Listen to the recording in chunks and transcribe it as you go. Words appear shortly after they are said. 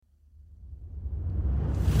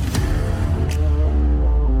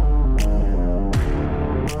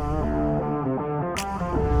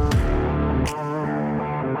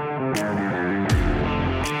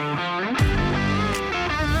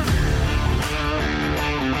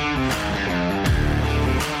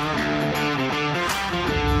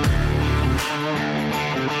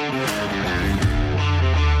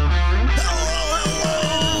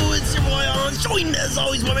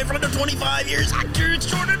25 years actor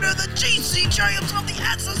extraordinaire, the GC Giants of the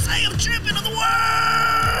SSAM champion of the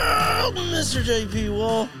world, Mr. JP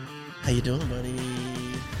Wall. How you doing, buddy?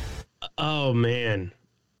 Oh, man.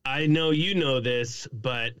 I know you know this,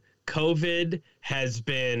 but COVID has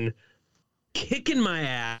been kicking my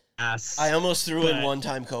ass. I almost threw in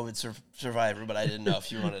one-time COVID survivor, but I didn't know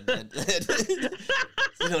if you wanted to.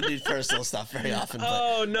 We don't do personal stuff very often. But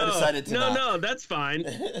oh, no. I decided to not. No, that's fine.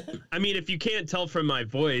 I mean, if you can't tell from my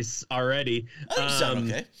voice already. You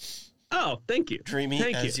sound okay. Oh, thank you. Dreamy,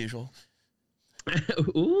 as usual.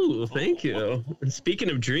 Ooh, thank you.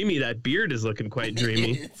 Speaking of dreamy, that beard is looking quite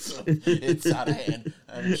dreamy. it's out of hand.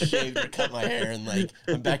 I'm shaved or cut my hair, and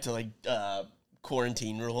I'm back to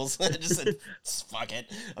quarantine rules. I just said, fuck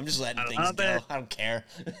it. I'm just letting things go. I don't care.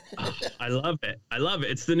 Oh, I love it.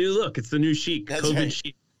 It's the new look. It's the new chic. That's COVID right.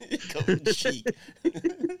 chic. COVID chic.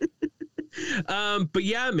 But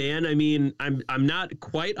yeah, man, I mean, I'm not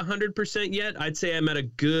quite 100% yet. I'd say I'm at a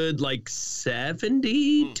good 72%.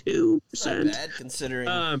 Not bad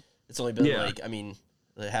considering it's only been it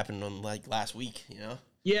happened on last week, you know?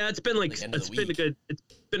 Yeah, it's been a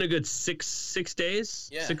good six days.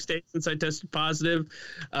 Yeah. 6 days since I tested positive.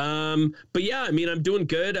 But yeah, I mean, I'm doing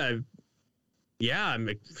good. I'm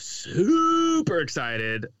super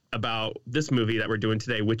excited about this movie that we're doing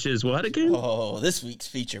today, which is what again? Oh, this week's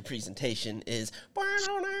feature presentation is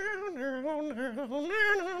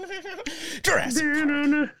Jurassic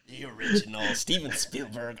Park, the original Steven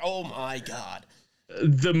Spielberg. Oh my God.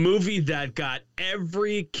 The movie that got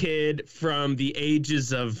every kid from the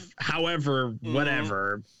ages of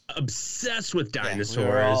whatever obsessed with dinosaurs. Yeah, we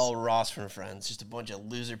were all Ross from Friends, just a bunch of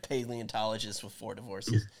loser paleontologists with 4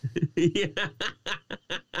 divorces. Yeah.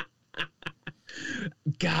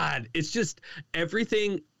 God, it's just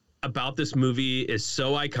everything about this movie is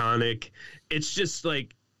so iconic. It's just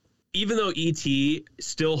even though E.T.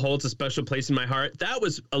 still holds a special place in my heart, that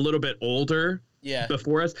was a little bit older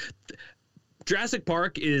before us. Jurassic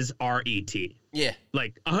Park is our E.T. Yeah.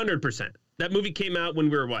 100%. That movie came out when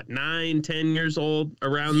we were, 9, 10 years old,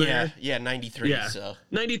 around there? Yeah, 93. Yeah. So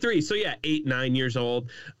 93. So, 8, 9 years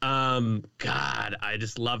old. God, I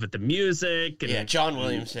just love it. The music. And John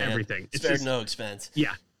Williams. Everything. It's spared no expense.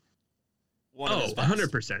 Yeah. One of his best.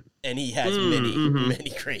 100%. And he has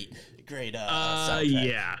many great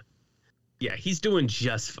soundtracks. Yeah, he's doing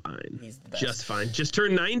just fine. He's the best. Just fine. Just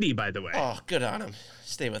turned 90, by the way. Oh, good on him.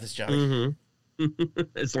 Stay with us, Johnny. Mm-hmm.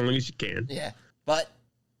 As long as you can. Yeah. But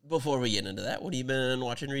before we get into that, what have you been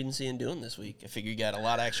watching, reading, seeing, doing this week? I figure you got a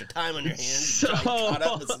lot of extra time on your hands. You caught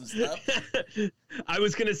up with some stuff. I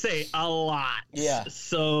was going to say a lot. Yeah.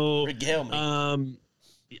 So, regale me.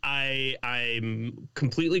 I'm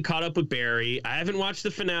completely caught up with Barry. I haven't watched the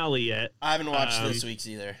finale yet. I haven't watched this week's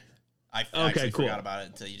either. I actually forgot about it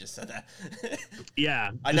until you just said that. Yeah.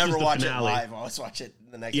 I never watch it live. I always watch it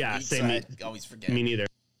the next week, same. So I always forget. Me neither.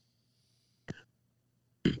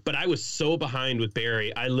 But I was so behind with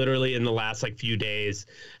Barry. I literally, in the last few days,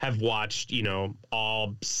 have watched,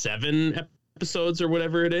 all 7 episodes or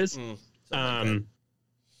whatever it is. I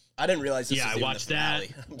didn't realize this was I watched the that.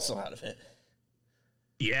 finale. I'm so out of it.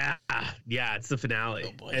 Yeah, it's the finale.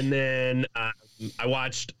 Oh, boy. And then I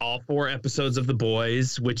watched all 4 episodes of The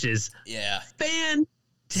Boys, which is fantastic.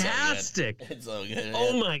 It's so good.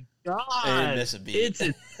 Oh my God. I didn't miss a beat. It's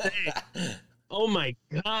insane. Oh my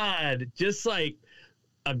God. Just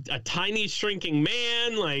a tiny shrinking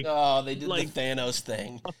man. They did the Thanos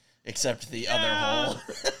thing, except the other hole.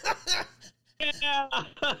 Yeah.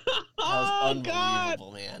 That was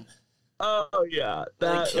unbelievable, man. Oh, yeah.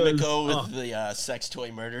 That Kimiko with the sex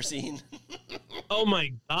toy murder scene. Oh,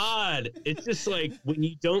 my God. It's just when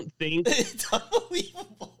you don't think it's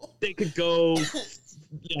unbelievable. They could go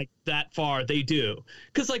that far, they do.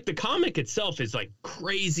 Because the comic itself is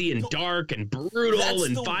crazy and dark and brutal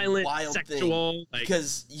and violent, sexual.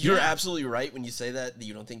 Because you're absolutely right when you say that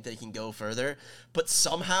you don't think they can go further, but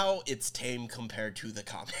somehow it's tame compared to the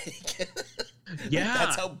comic. Yeah.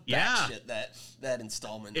 That's how batshit that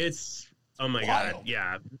installment is. Oh my wild. God.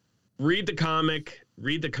 Yeah. Read the comic.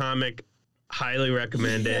 Highly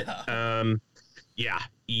recommend it. Yeah.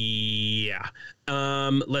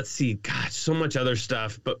 Let's see. Gosh, so much other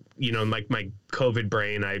stuff, but my COVID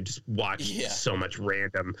brain, I just watched so much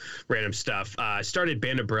random stuff. I started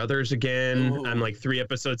Band of Brothers again. Ooh. I'm 3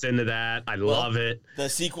 episodes into that. I love it. The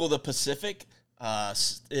sequel, The Pacific,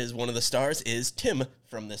 is one of the stars is Tim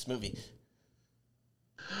from this movie.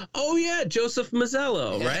 Oh yeah, Joseph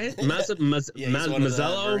Mazzello, right? Mazzello.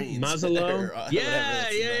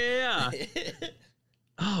 Yeah.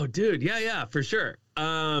 Oh, dude, yeah, for sure.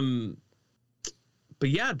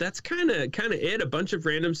 yeah, that's kind of it. A bunch of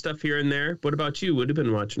random stuff here and there. What about you? What have you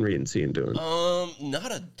been watching, reading, seeing, doing?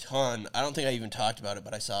 Not a ton. I don't think I even talked about it,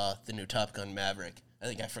 but I saw the new Top Gun Maverick. I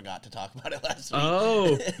think I forgot to talk about it last week.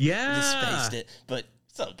 Oh, yeah. Just spaced it, but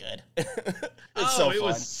so good. It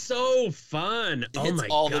was so fun. It hits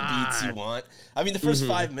all the beats you want. I mean, the first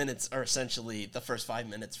 5 minutes are essentially the first 5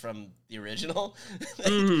 minutes from the original.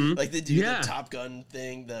 Like they do the Top Gun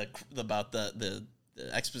thing, about the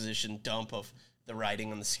exposition dump of the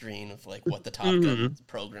writing on the screen of like what the Top Gun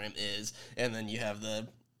program is, and then you have the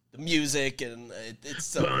music, and it's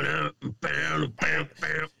so and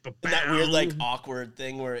that weird like awkward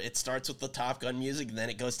thing where it starts with the Top Gun music and then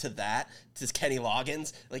it goes to Kenny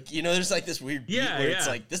Loggins, like, there's like this weird beat where it's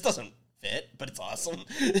like, this doesn't fit, but it's awesome.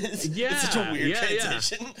 It's such a weird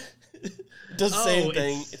transition. It does the same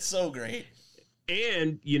thing. It's so great.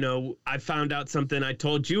 And, I found out something I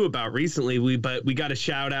told you about recently. We got to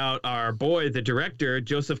shout out our boy, the director,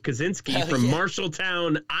 Joseph Kosinski from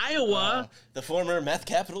Marshalltown, Iowa. The former meth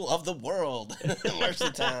capital of the world.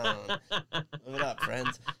 Marshalltown. Live it up,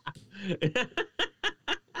 friends.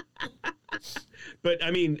 But,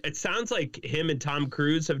 I mean, it sounds like him and Tom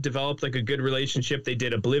Cruise have developed like a good relationship. They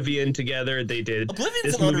did Oblivion together. They did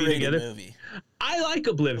Oblivion's an underrated movie. I like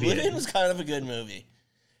Oblivion. Oblivion was kind of a good movie.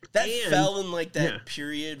 That fell in like that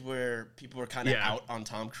period where people were kind of out on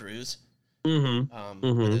Tom Cruise,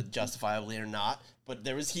 whether justifiably or not. But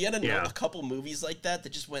he had a couple movies like that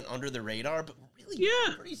just went under the radar, but really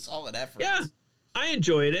pretty solid efforts. Yeah, I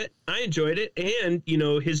enjoyed it. And,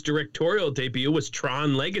 his directorial debut was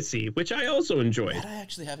Tron Legacy, which I also enjoyed. That I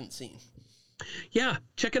actually haven't seen. Yeah,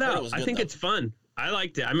 check it out. I think it's fun. I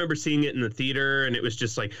liked it. I remember seeing it in the theater, and it was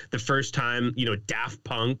just like the first time, Daft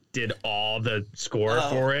Punk did all the score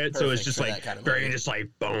for it. So it was just like kind of very just like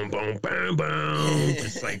boom, boom, boom, boom.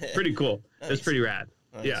 Just like pretty cool. Nice. It was pretty rad.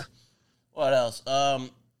 Nice. Yeah. What else? A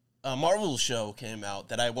Marvel show came out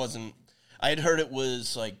that I had heard it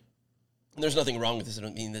was like, there's nothing wrong with this. I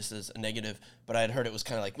don't mean this as a negative, but I had heard it was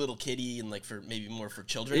kind of like little kiddie and like maybe more for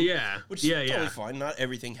children. Yeah. Which is totally fine. Not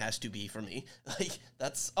everything has to be for me. Like,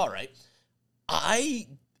 that's all right. I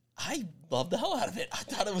loved the hell out of it. I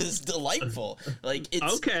thought it was delightful. Like,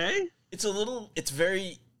 it's okay. It's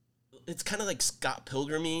kind of like Scott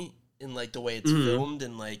Pilgrim-y in like the way it's filmed,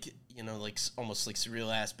 and like, like almost like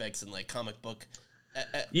surreal aspects and like comic book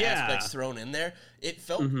aspects thrown in there. It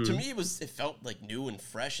felt to me it felt like new and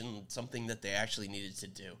fresh and something that they actually needed to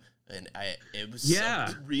do, and it was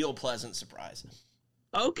a real pleasant surprise.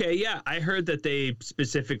 Okay, yeah, I heard that they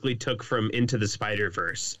specifically took from Into the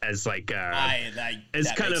Spider-Verse as like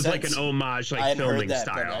as kind of sense. Like an homage, like filming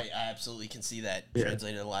style. But I absolutely can see that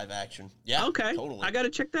translated to live action. Yeah, okay, totally. I got to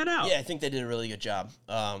check that out. Yeah, I think they did a really good job.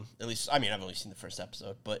 At least, I mean, I've only seen the first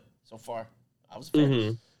episode, but so far, I was a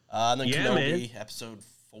fan. And then Kenobi, episode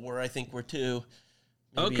 4, I think we're 2.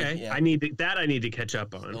 Maybe, okay, I need to catch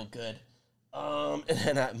up on. Still good. And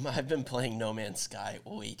then I've been playing No Man's Sky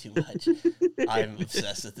way too much. I'm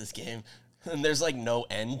obsessed with this game. And there's like no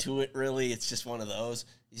end to it, really. It's just one of those.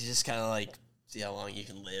 You just kind of like see how long you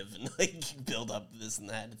can live and like build up this and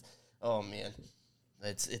that. Oh man,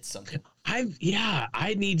 it's something. I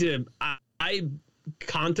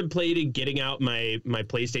contemplated getting out my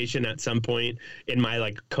PlayStation at some point in my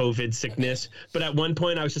like COVID sickness, but at one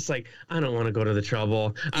point I was just like, I don't want to go to the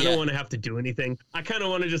trouble. I don't want to have to do anything. I kind of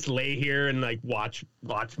want to just lay here and like watch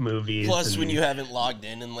movies. Plus, when you haven't logged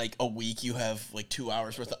in like a week, you have like 2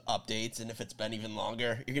 hours worth of updates, and if it's been even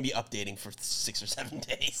longer, you're gonna be updating for 6 or 7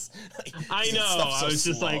 days. Like, I know. I was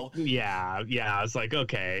just like, I was like,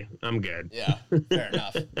 okay, I'm good. Yeah, fair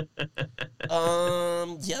enough.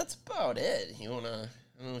 Yeah, that's about it. I don't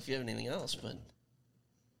know if you have anything else, but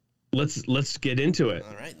let's get into it.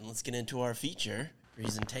 All right, and let's get into our feature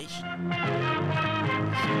presentation.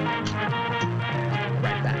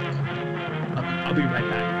 Right back. I'll be right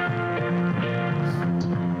back.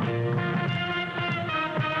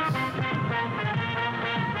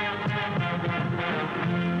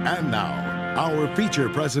 And now, our feature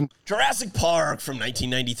present. Jurassic Park from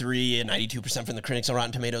 1993, and 92% from the critics on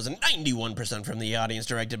Rotten Tomatoes, and 91% from the audience,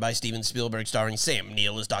 directed by Steven Spielberg, starring Sam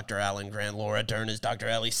Neill as Dr. Alan Grant, Laura Dern as Dr.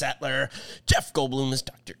 Ellie Sattler, Jeff Goldblum as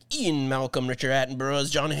Dr. Ian Malcolm, Richard Attenborough as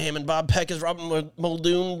John Hammond, Bob Peck as Robert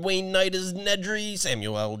Muldoon, Wayne Knight as Nedry,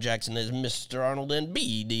 Samuel L. Jackson as Mr. Arnold, and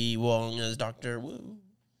B.D. Wong as Dr. Wu.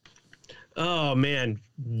 Oh, man.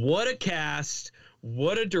 What a cast.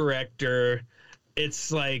 What a director.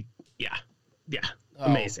 It's like,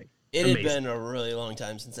 amazing. It had been a really long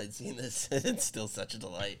time since I'd seen this. It's still such a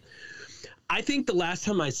delight. I think the last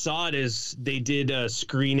time I saw it is they did a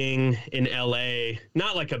screening in LA,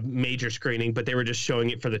 not like a major screening, but they were just showing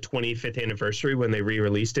it for the 25th anniversary when they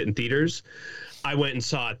re-released it in theaters. I went and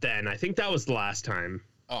saw it then. I think that was the last time.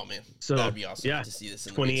 Oh man, So that'd be awesome yeah, to see this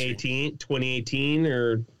in 2018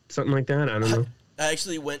 or something like that. I don't know. I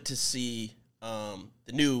actually went to see the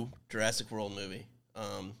new Jurassic World movie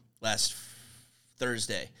last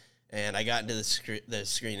Thursday, and I got into the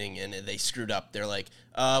screening, and they screwed up. They're like,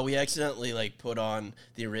 we accidentally like put on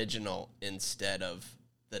the original instead of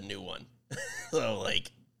the new one, so like,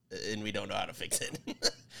 and we don't know how to fix it.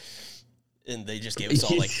 And they just gave us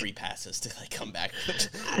all like free passes to like come back. Which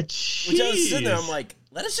I was sitting there, I'm like,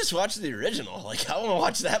 let us just watch the original. Like, I want to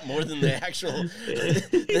watch that more than the actual than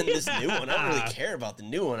this new one. I don't really care about the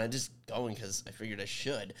new one. I'm just going because I figured I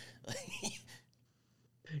should.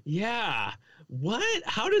 Yeah. What?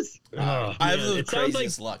 How does? Oh, I have man. the It sounds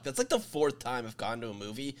craziest luck. That's like the fourth time I've gone to a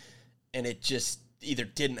movie, and it just either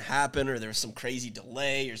didn't happen or there was some crazy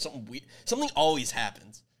delay or something weird. Something always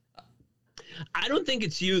happens. I don't think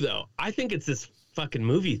it's you though. I think it's this fucking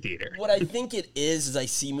movie theater. What I think it is I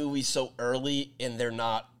see movies so early and they're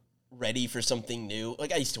not ready for something new.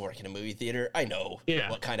 Like, I used to work in a movie theater. I know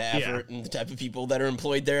what kind of effort and the type of people that are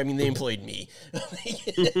employed there. I mean, they employed me.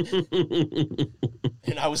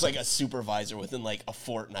 And I was like a supervisor within like a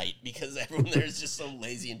fortnight because everyone there is just so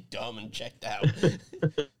lazy and dumb and checked out.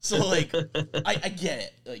 So like, I get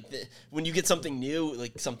it. Like when you get something new,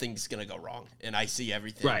 like something's going to go wrong. And I see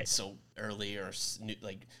everything so early or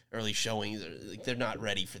like early showings. Like they're not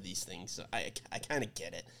ready for these things. So I kind of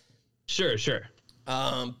get it. Sure.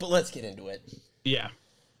 But let's get into it. Yeah.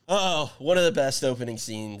 Oh, one of the best opening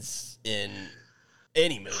scenes in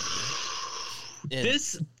any movie.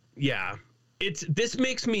 This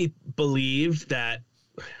makes me believe that.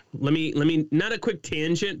 Let me not a quick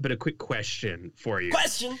tangent, but a quick question for you.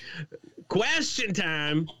 Question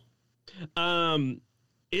time.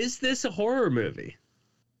 Is this a horror movie?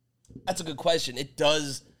 That's a good question. It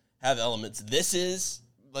does have elements. This is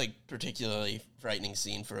like particularly frightening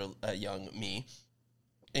scene for a young me.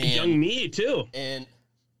 And, young me too. And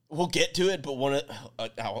we'll get to it, but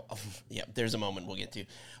there's a moment we'll get to.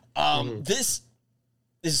 This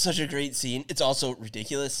is such a great scene. It's also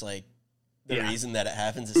ridiculous. Like the reason that it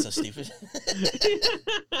happens is so stupid.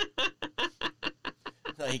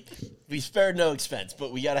 Like we spared no expense,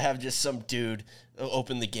 but we got to have just some dude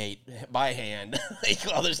open the gate by hand. Like,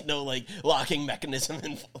 while there's no like locking mechanism.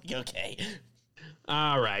 And like, okay.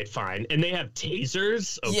 All right, fine. And they have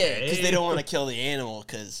tasers? Okay. Yeah, because they don't want to kill the animal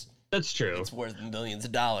because that's true. It's worth millions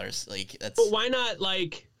of dollars. Like that's. But why not?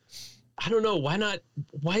 Like, I don't know. Why not?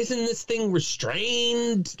 Why isn't this thing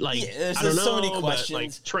restrained? Like, there's I don't know. So many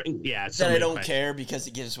questions. That I don't care because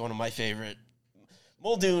it gives one of my favorite.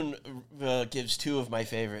 Muldoon gives two of my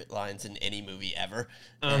favorite lines in any movie ever,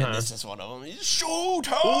 and this is one of them. He's, shoot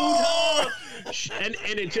her! and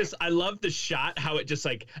it just, I love the shot, how it just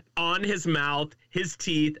like on his mouth, his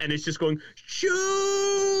teeth, and it's just going,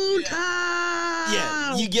 shoot her!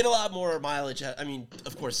 Yeah, you get a lot more mileage. I mean,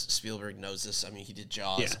 of course, Spielberg knows this. I mean, he did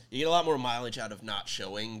Jaws. Yeah. You get a lot more mileage out of not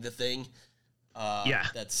showing the thing.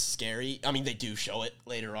 That's scary. I mean, they do show it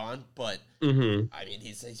later on, but I mean,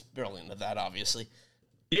 he's brilliant at that, obviously.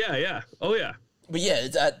 Yeah. Oh, yeah. But yeah,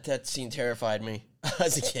 that scene terrified me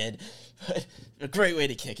as a kid. A great way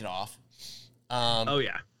to kick it off. Oh,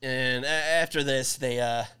 yeah. And after this,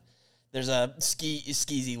 there's a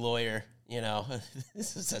skeezy lawyer, you know.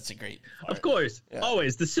 This is such a great part. Of course. Yeah.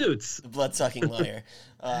 Always. The suits. The blood-sucking lawyer.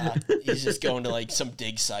 He's just going to, like, some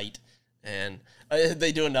dig site. And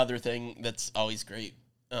they do another thing that's always great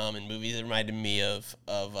in movies. It reminded me of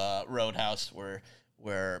Roadhouse,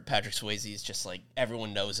 where Patrick Swayze is just like,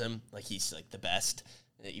 everyone knows him, like he's like the best,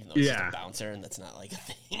 even though he's just a bouncer, and that's not like a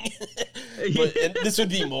thing. But and this would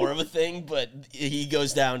be more of a thing, but he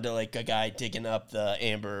goes down to like a guy digging up the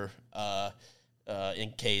amber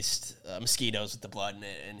encased mosquitoes with the blood in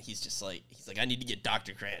it, and he's like, I need to get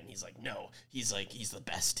Dr. Grant. And he's like, no, he's the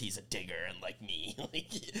best. He's a digger, and like me,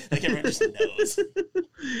 like everyone just knows.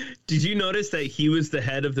 Did you notice that he was the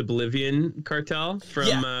head of the Bolivian cartel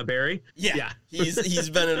from Barry? Yeah. He's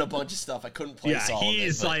been in a bunch of stuff. I couldn't place all of it.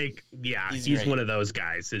 He's like, he's one of those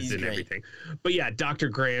guys is in everything. But yeah, Dr.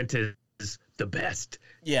 Grant is the best.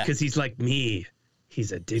 Yeah, because he's like me.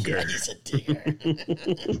 He's a digger. Yeah, he's a digger.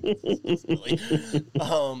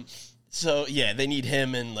 So yeah, they need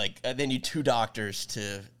him, and like they need two doctors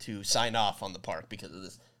to sign off on the park because of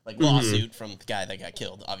this like lawsuit from the guy that got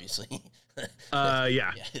killed, obviously.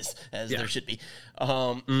 As there should be.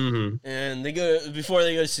 And they go before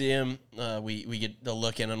they go to see him. We get the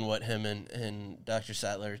look in on what him and Dr.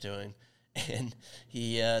 Sattler are doing, and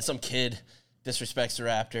he some kid disrespects the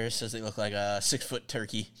raptors, says they look like a 6-foot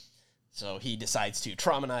turkey. So he decides to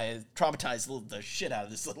traumatize the shit out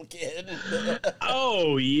of this little kid.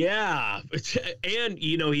 Oh, yeah. And,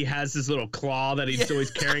 you know, he has this little claw that he's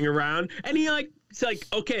always carrying around. And it's like,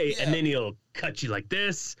 okay. Yeah. And then he'll cut you like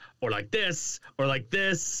this, or like this, or like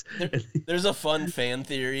this. There's a fun fan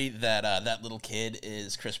theory that that little kid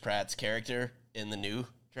is Chris Pratt's character in the new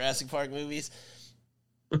Jurassic Park movies.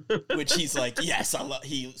 Which he's like, yes,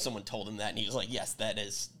 someone told him that, and he was like, yes,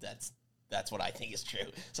 that's what I think is true.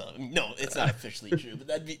 So no, it's not officially true, but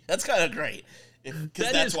that's kind of great. Because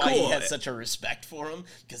that's why he had such a respect for him,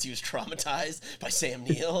 because he was traumatized by Sam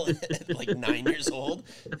Neill at like 9 years old.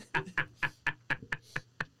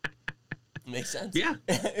 Makes sense. Yeah.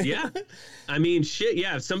 Yeah. I mean, shit.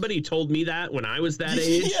 Yeah. If somebody told me that when I was that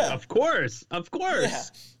age, of course. Yeah.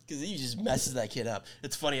 Because he just messes that kid up.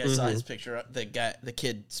 It's funny. I saw his picture, the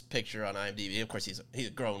kid's picture on IMDb. Of course, he's a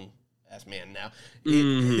grown ass man now. He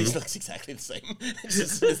looks exactly the same.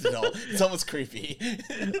 It's almost creepy.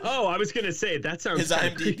 Oh, I was gonna say that sounds. His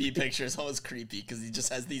IMDb picture is almost creepy because he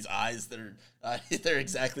just has these eyes that are they're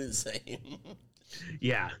exactly the same.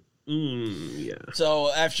 Yeah. Yeah.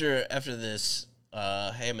 So after this,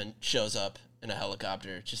 Hammond shows up in a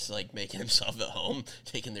helicopter, just like making himself at home,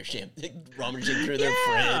 taking their rummaging through their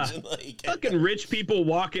fridge, and like fucking rich people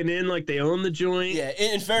walking in like they own the joint. Yeah.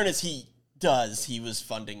 In fairness, he was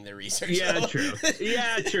funding the research. Yeah, true.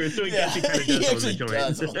 Yeah, true. So he actually kind of does own the joint.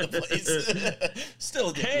 Does own the place.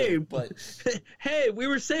 Still did, but hey, we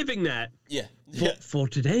were saving that. Yeah. For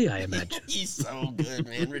today, I imagine. He's so good,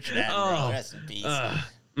 man. Richard Attenborough, rest in peace.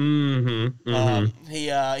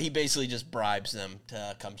 He basically just bribes them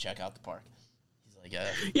to come check out the park. He's like,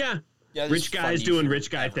 yeah, rich guys doing rich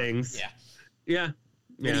guy things. Yeah.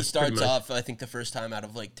 And he starts off, I think, the first time out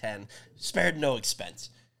of like 10, spared no expense.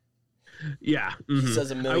 Yeah, he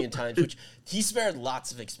says a million times, which he spared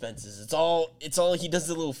lots of expenses. It's all he does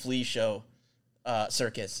the little flea show,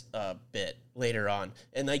 circus bit later on,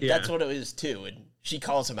 and like that's what it is too. And she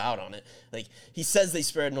calls him out on it. Like he says they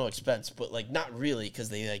spared no expense, but like not really, because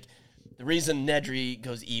they like the reason Nedry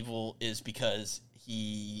goes evil is because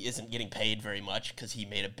he isn't getting paid very much because he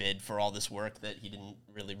made a bid for all this work that he didn't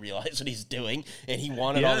really realize what he's doing, and he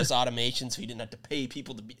wanted all this automation so he didn't have to pay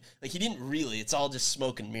people to be like he didn't really. It's all just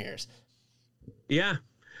smoke and mirrors. Yeah.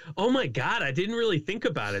 Oh my God, I didn't really think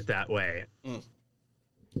about it that way.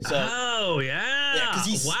 So, yeah, because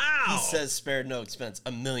he says spared no expense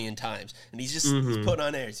a million times, and he's just he's putting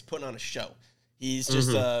on airs, he's putting on a show. He's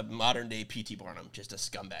just a modern day P.T. Barnum, just a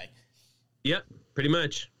scumbag. Yep, pretty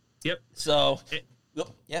much. Yep. So,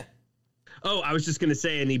 yeah. Oh, I was just gonna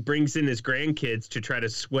say, and he brings in his grandkids to try to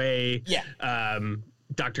sway,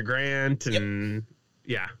 Dr. Grant, and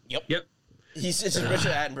Yep. It's just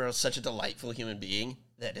Richard Attenborough is such a delightful human being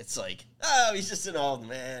that it's like, oh, he's just an old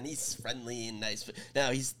man. He's friendly and nice. But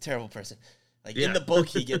no, he's a terrible person. Like in the book,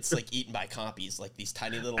 he gets like eaten by compies, like these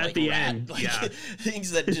tiny little at like the rat, end, like,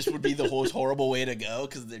 things that just would be the most horrible way to go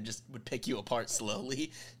because they just would pick you apart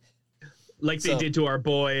slowly. Like they did to our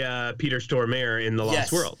boy Peter Stormare in The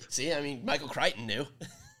Lost World. See, I mean, Michael Crichton knew.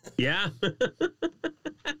 Yeah.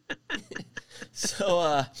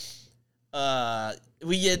 So,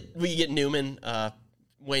 we get Newman,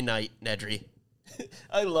 Wayne Knight, Nedry.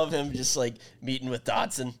 I love him just like meeting with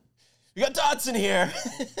Dodson. We got Dodson here.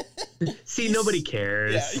 See, nobody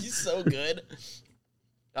cares. Yeah, he's so good.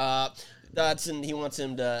 Dodson, he wants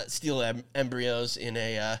him to steal embryos in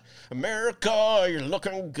a America, you're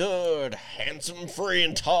looking good, handsome, free,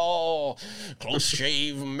 and tall. Close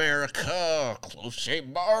shave America, close shave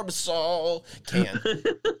Barbasol. Can.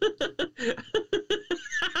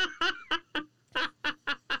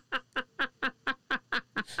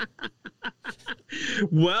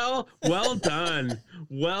 Well done.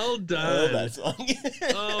 Well done. That song.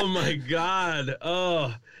 Oh my God.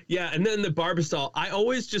 Oh yeah. And then the Barbasol. I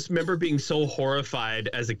always just remember being so horrified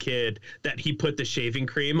as a kid that he put the shaving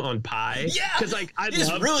cream on pie. Yeah. Because like I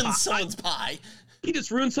just love ruined someone's pie. He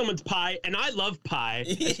just ruined someone's pie, and I love pie,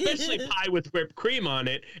 especially pie with whipped cream on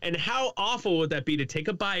it. And how awful would that be to take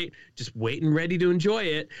a bite, just waiting ready to enjoy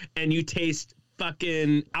it, and you taste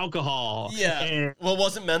fucking alcohol. Yeah. Well, it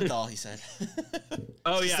wasn't menthol, he said.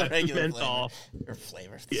 Oh, yeah. Regular menthol.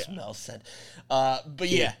 Flavor. The smell said. But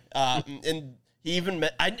yeah. And he even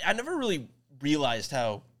I never really realized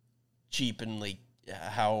how cheap and like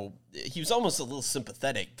how he was almost a little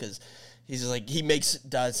sympathetic because he's like, he makes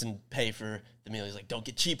Dodson pay for the meal. He's like, don't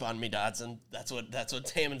get cheap on me, Dodson. That's what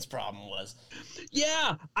Hammond's problem was.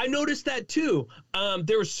 Yeah. I noticed that too.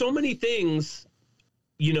 There were so many things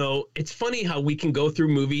you know, it's funny how we can go through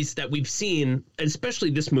movies that we've seen,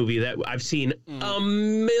 especially this movie that I've seen a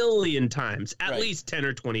million times, at least 10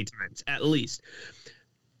 or 20 times, at least.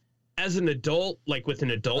 As an adult, like with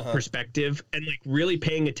an adult perspective, and like really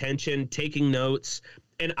paying attention, taking notes.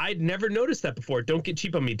 And I'd never noticed that before. Don't get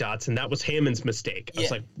cheap on me, Dotson. That was Hammond's mistake. I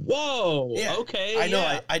was like, whoa, okay. I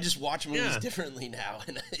know. I just watch movies differently now.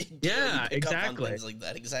 And I yeah, pick exactly. up on things like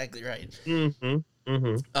that. Exactly right.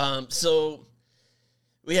 So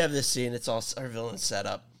we have this scene. It's all our villains set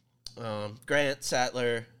up. Grant,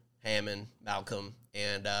 Sattler, Hammond, Malcolm,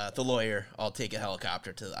 and the lawyer all take a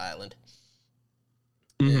helicopter to the island.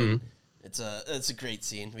 It's a great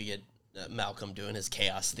scene. We get Malcolm doing his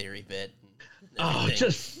chaos theory bit. Oh,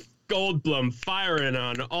 just Goldblum firing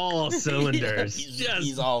on all cylinders.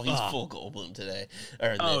 He's full Goldblum today.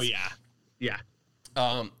 Yeah.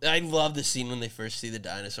 I love the scene when they first see the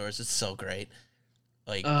dinosaurs. It's so great.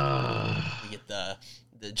 Like we get the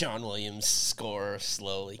John Williams score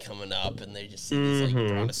slowly coming up, and they just see these like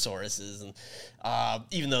brontosauruses, and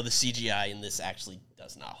even though the CGI in this actually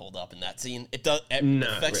does not hold up in that scene, it does.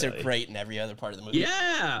 Effects are great in every other part of the movie.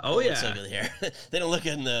 Yeah, so good here. They don't look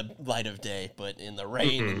in the light of day, but in the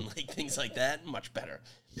rain and like things like that, much better.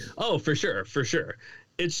 Oh, for sure.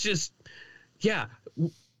 It's just, yeah.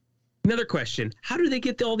 Another question: how do they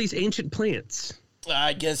get all these ancient plants?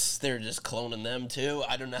 I guess they're just cloning them too.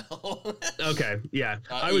 I don't know. Okay, yeah.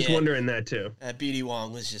 I was wondering that too. BD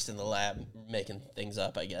Wong was just in the lab making things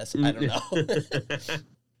up, I guess. I don't know.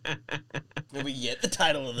 And we get the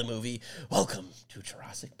title of the movie, Welcome to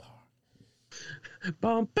Jurassic Park.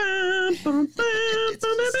 Orchestra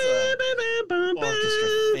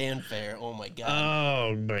fanfare. Oh my god.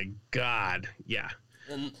 Oh my god. Yeah.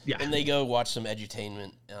 And they go watch some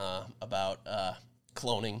edutainment about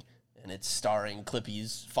cloning. And it's starring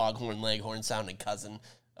Clippy's Foghorn Leghorn sounding cousin.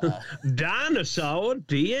 Dinosaur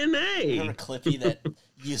DNA. Remember Clippy, that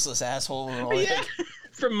useless asshole? Yeah,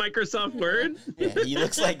 from Microsoft Word. Yeah, he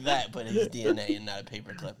looks like that, but it's DNA and not a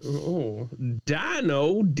paperclip. Oh,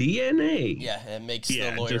 Dino DNA. Yeah, it makes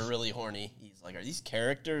the lawyer really horny. He's like, are these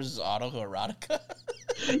characters autoerotica?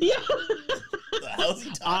 Yeah. What the hell's he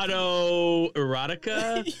talking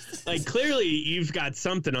Autoerotica? Like, clearly you've got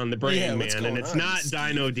something on the brain, man, and it's not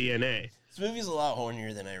Dino DNA. This movie's a lot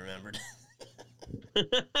hornier than I remembered.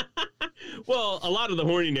 Well, a lot of the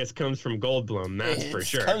horniness comes from Goldblum, that's for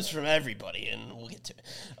sure. It comes from everybody, and we'll get to it.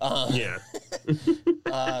 Yeah.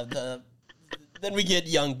 Then we get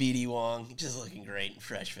young BD Wong, just looking great and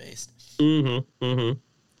fresh-faced.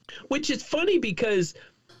 Which is funny because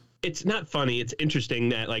it's not funny. It's interesting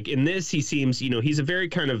that, like, in this, he seems, he's a very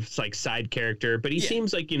kind of, like, side character, but he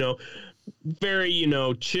seems like, very,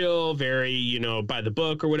 chill, very, by the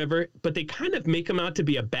book or whatever, but they kind of make him out to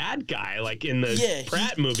be a bad guy, like in the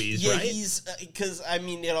Pratt movies, right? Yeah, he's, because, I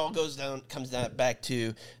mean, it all comes down back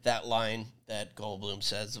to that line that Goldblum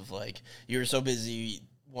says of, like, you're so busy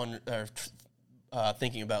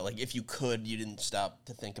thinking about, like, if you could, you didn't stop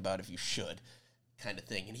to think about if you should, kind of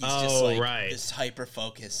thing. And he's just, like, this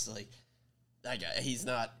hyper-focused, like, that guy, he's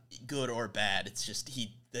not good or bad. It's just, he's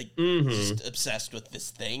just obsessed with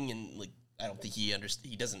this thing, and, like, I don't think he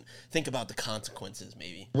doesn't think about the consequences,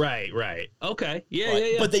 maybe. Right. Okay.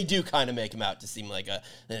 Yeah. But they do kind of make him out to seem like a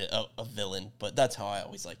villain, but that's how I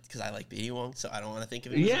always liked, because I like BD Wong, so I don't want to think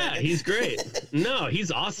of him as a villain. He's great. No,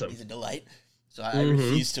 he's awesome. He's a delight. So I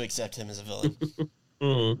refuse to accept him as a villain.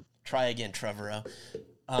 Try again, Trevorrow.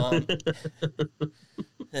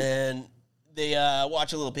 And they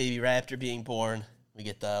watch a little baby raptor being born. We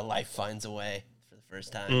get the life finds a way for the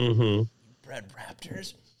first time. Bred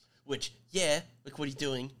raptors. Which, like, what are you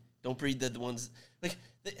doing? Don't breed the ones, like,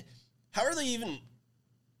 how are they even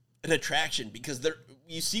an attraction? Because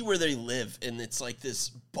you see where they live, and it's like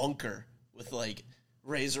this bunker with, like,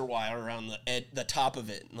 razor wire around the top of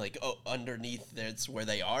it, and, like, underneath that's where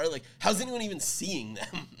they are. Like, how's anyone even seeing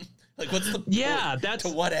them? Like, what's the point? That's to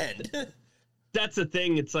what end? That's the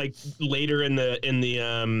thing. It's like later in the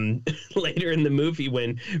later in the movie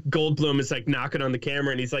when Goldblum is like knocking on the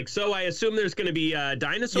camera and he's like, "So I assume there's going to be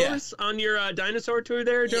dinosaurs on your dinosaur tour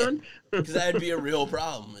there, John?" Because that would be a real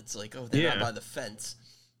problem. It's like, oh, they're not by the fence.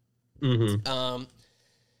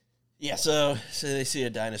 So they see a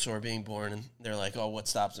dinosaur being born and they're like, oh, what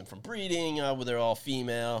stops them from breeding? Well, they're all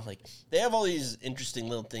female. Like, they have all these interesting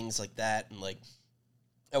little things like that. And, like,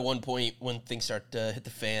 at one point when things start to hit the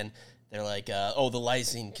fan, they're like, the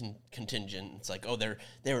lysine contingent. It's like,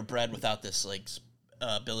 they were bred without this, like,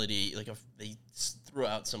 ability, like, they threw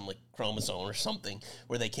out some, like, chromosome or something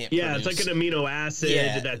where they can't produce. It's like an amino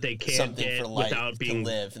acid that they can't get for life without being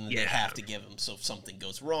to live, and they have to give them. So if something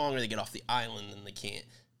goes wrong or they get off the island, then they can't,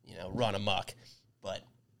 run amok. But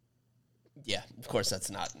Yeah, of course that's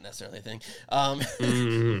not necessarily a thing.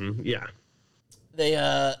 Yeah. They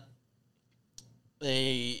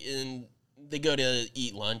go to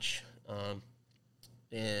eat lunch,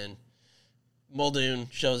 and Muldoon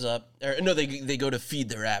shows up. Or no, they go to feed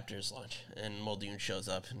the raptors lunch, and Muldoon shows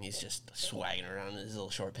up, and he's just swagging around in his little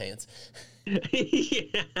short pants. Yeah.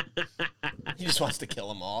 He just wants to kill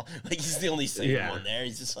them all. Like, he's the only sane one there.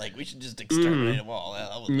 He's just like, we should just exterminate them all.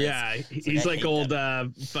 Yeah, he's like old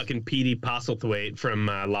fucking Petey Postlethwaite from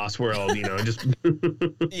Lost World, just...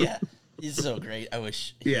 Yeah, he's so great. I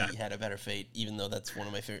wish he had a better fate, even though that's one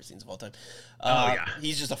of my favorite scenes of all time.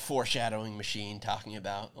 He's just a foreshadowing machine talking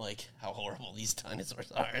about, like, how horrible these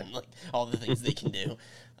dinosaurs are and, like, all the things they can do.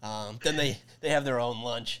 Then they have their own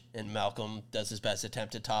lunch, and Malcolm does his best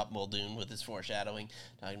attempt to top Muldoon with his foreshadowing,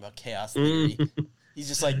 talking about chaos theory. He's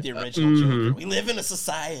just like the original Joker. We live in a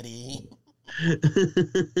society.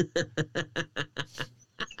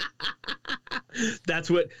 That's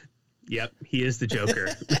what... Yep, he is the Joker.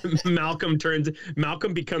 Malcolm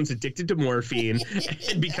becomes addicted to morphine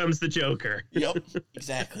and becomes the Joker. Yep,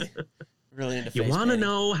 exactly. Really into You want to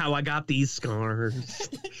know how I got these scars?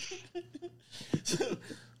 So,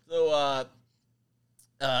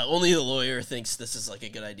 only the lawyer thinks this is, like, a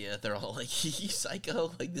good idea. They're all like, you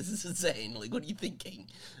psycho? Like, this is insane. Like, what are you thinking?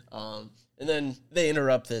 And then they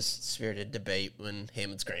interrupt this spirited debate when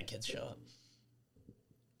Hammond's grandkids show up.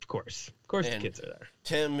 Of course, the kids are there.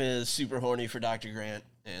 Tim is super horny for Dr. Grant,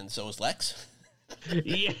 and so is Lex.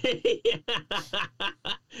 Yeah.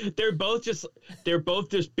 They're both just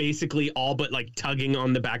basically all but, like, tugging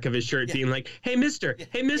on the back of his shirt, being like, hey, mister,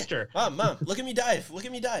 hey, mister. Mom, look at me dive.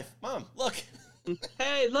 Mom, look.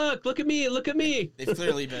 Hey, look at me. They've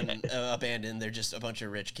clearly been abandoned. They're just a bunch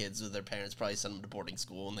of rich kids with their parents probably sent them to boarding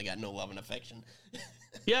school, and they got no love and affection.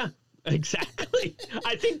 Yeah. Exactly.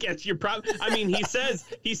 I think that's your problem. I mean, he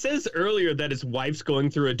says earlier that his wife's going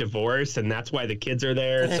through a divorce, and that's why the kids are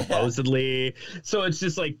there, supposedly. So it's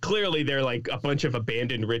just like, clearly they're like a bunch of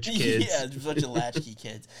abandoned rich kids. Yeah, a bunch of latchkey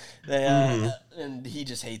kids. And he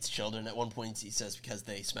just hates children. At one point, he says because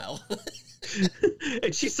they smell.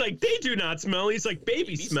 And she's like, they do not smell. He's like,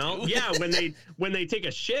 babies smell. Do. Yeah, when they take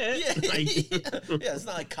a shit. Yeah, like... yeah, it's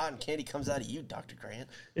not like cotton candy comes out of you, Dr. Grant.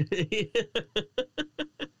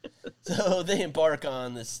 So they embark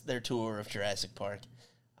on their tour of Jurassic Park.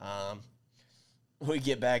 We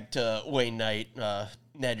get back to Wayne Knight,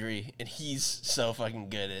 Nedry, and he's so fucking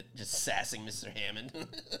good at just sassing Mr. Hammond.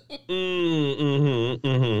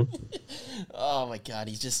 Oh my god,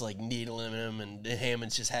 he's just like needling him, and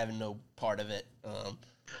Hammond's just having no part of it.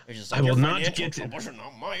 They're just like, I will not get to. Are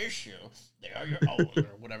not my issue. They are your own,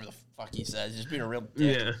 or whatever the fuck he says. Just being a real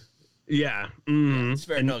dick. Yeah.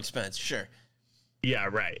 Spare no expense, sure. Yeah,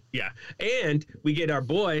 right. Yeah. And we get our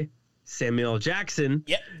boy, Samuel Jackson.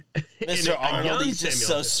 Yep. Mr. Arnold, he's just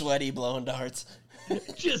so sweaty blowing darts.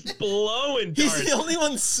 Just blowing darts. He's the only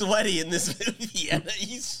one sweaty in this movie, and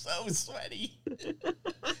he's so sweaty.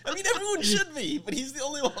 I mean, everyone should be, but he's the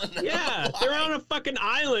only one. Yeah, they're on a fucking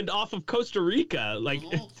island off of Costa Rica. Like,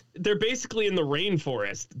 they're basically in the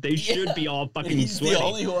rainforest. They should be all fucking he's sweaty. He's the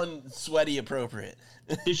only one sweaty appropriate.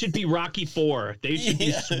 This should be Rocky IV. They should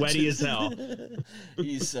be sweaty as hell.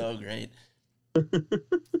 He's so great.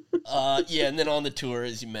 And then on the tour,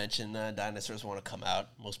 as you mentioned, dinosaurs want to come out.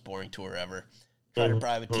 Most boring tour ever. Try to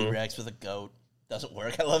bribe a T-Rex with a goat. Doesn't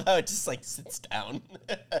work. I love how it just, like, sits down.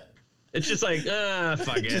 It's just like,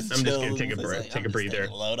 fuck it. I'm just going to take a breath, take a breather.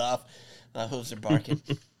 Load off. Hooves are barking.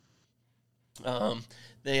 And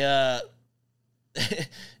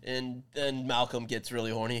then Malcolm gets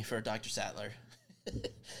really horny for Dr. Sattler.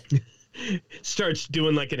 Starts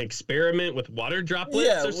doing like an experiment with water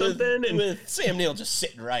droplets or something, and with Sam Neill just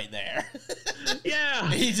sitting right there. Yeah,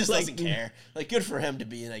 he just doesn't care. Like, good for him to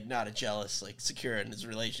be like not a jealous, like, secure in his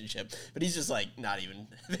relationship, but he's just like not even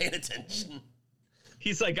paying attention.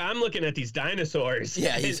 He's like, I'm looking at these dinosaurs.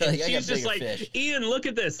 Yeah, he's like, she's just like, fish. Ian, look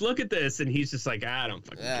at this, and he's just like, I don't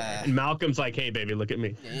fucking care. And Malcolm's like, hey, baby, look at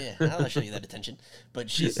me. Yeah, I'll show you that attention. But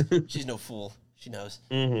she's no fool. She knows.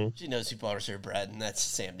 Mm-hmm. She knows who butters her bread, and that's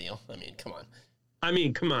Sam Neill. I mean, come on.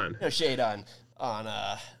 No shade on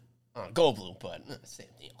Goldblum, but Sam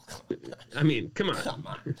Neill. I mean, come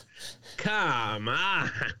on. Come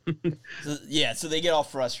on. So they get all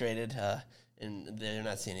frustrated, and they're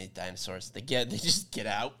not seeing any dinosaurs. They just get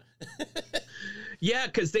out. Yeah,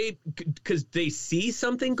 because they see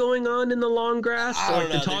something going on in the long grass, or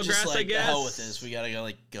the tall grass. Like, I guess. The hell with this. We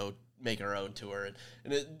gotta go make our own tour,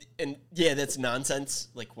 and yeah, that's nonsense.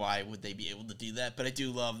 Like, why would they be able to do that? But I do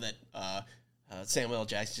love that Samuel L.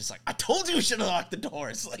 Jackson's just like, I told you we should have locked the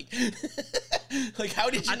doors. Like, like, how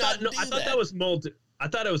did you not do that? I thought that was Muldoon. I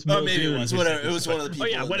thought it was Oh, maybe it Muldoon was. who Whatever. said It this, was but- one of the people. Oh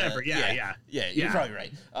yeah, in whatever. the- Yeah. You're probably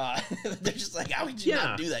right. They're just like, how would you Yeah.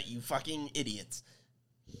 not do that, you fucking idiots?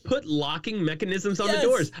 Put locking mechanisms on Yes. the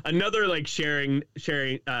doors. Another like sparing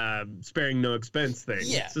no expense thing.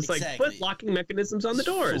 Yeah, it's just like exactly. put locking mechanisms on the It's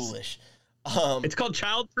doors. Foolish. It's called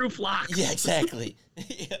childproof locks. Yeah, exactly.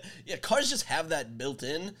 yeah, cars just have that built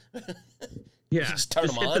in. Yeah, just turn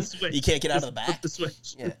them hit the on. switch. You can't get out of the Flip back. the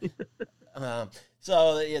switch. Yeah.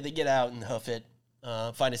 So they get out and hoof it,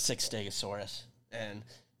 find a 6 Stegosaurus, and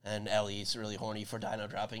Ellie's really horny for dino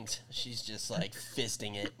droppings. She's just like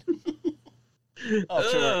fisting it. Up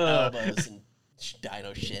to her elbows and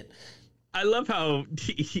dino shit. I love how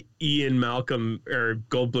Ian Malcolm or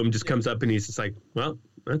Goldblum just comes up and he's just like, well,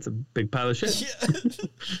 that's a big pile of shit. Yeah.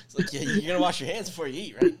 It's like, yeah, you're gonna wash your hands before you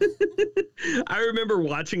eat, right? I remember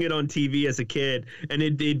watching it on TV as a kid, and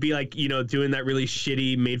it'd be like, doing that really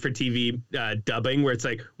shitty made-for-TV dubbing where it's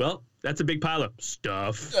like, well, that's a big pile of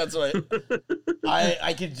stuff. That's right.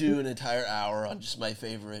 I could do an entire hour on just my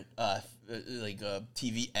favorite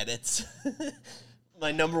TV edits.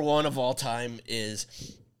 My number one of all time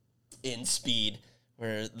is in Speed,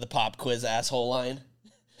 where the pop quiz asshole line.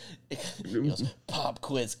 It goes, pop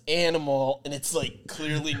quiz animal, and it's like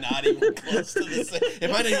clearly not even close to the same. It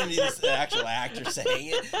might not even be the actual actor saying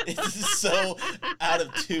it. It's just so out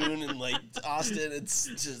of tune and like Austin. It's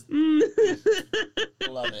just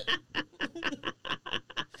love it.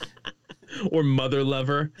 Or Mother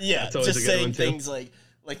Lover. Yeah, That's always just a good saying one, too. things like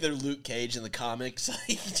they're Luke Cage in the comics,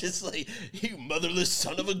 like just like you motherless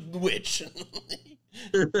son of a witch.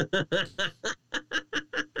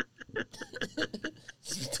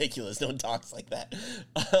 It's ridiculous. No one talks like that.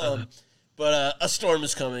 But a storm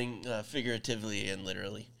is coming, figuratively and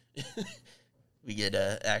literally. We get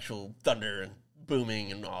actual thunder and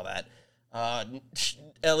booming and all that.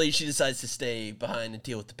 Ellie, she decides to stay behind and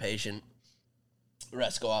deal with the patient. The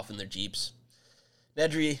rest go off in their jeeps.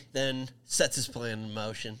 Nedry then sets his plan in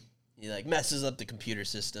motion. He messes up the computer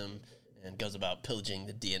system and goes about pillaging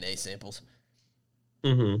the DNA samples.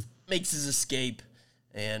 Mm-hmm. Makes his escape,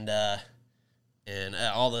 and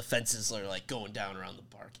all the fences are going down around the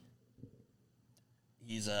park.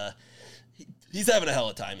 He's having a hell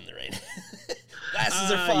of a time in the rain.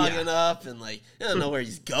 Glasses are fogging up, and I don't know where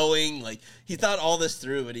he's going. He thought all this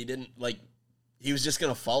through, but he didn't he was just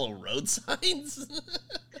gonna follow road signs.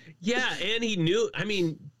 Yeah, and he knew. I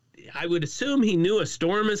mean, I would assume he knew a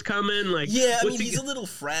storm is coming. Yeah, I mean, he's a little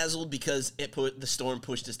frazzled because the storm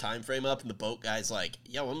pushed his time frame up, and the boat guy's like,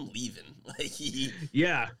 "Yo, I'm leaving."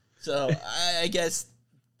 Yeah. So I guess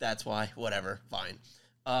that's why. Whatever, fine.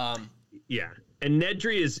 Yeah. And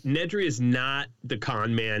Nedry is not the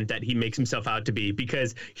con man that he makes himself out to be,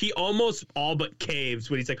 because he almost all but caves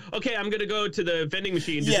when he's like, okay, I'm going to go to the vending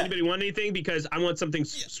machine. Does anybody want anything? Because I want something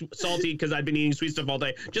salty because I've been eating sweet stuff all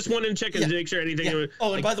day. Just wanted to check and make sure anything. Yeah.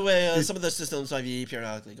 Oh, and by the way, some of the systems might be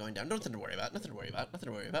periodically going down. Nothing to worry about. Nothing to worry about. Nothing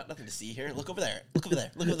to worry about. Nothing to see here. Look over there. Look over there.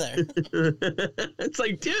 Look over there. It's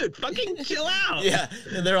like, dude, fucking chill out. Yeah.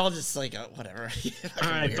 And they're all just like, whatever. All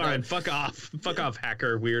right, fine. Fuck off. Fuck off,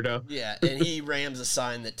 hacker weirdo. Yeah. And he rams a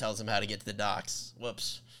sign that tells him how to get to the docks.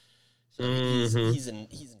 Whoops. So he's in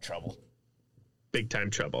trouble. Big time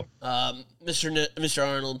trouble. Mr.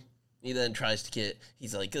 Arnold, he then tries to get.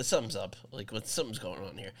 He's like, something's up. Something's going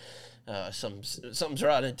on here. Something's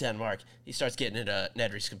wrong in Denmark. He starts getting into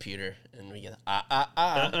Nedry's computer, and we get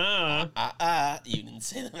You didn't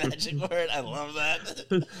say the magic word. I love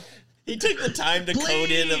that. He took the time to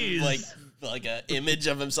code in like a image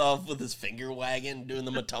of himself with his finger wagging, doing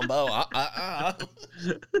the Matumbo.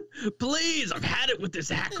 Please, I've had it with this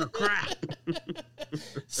hacker crap.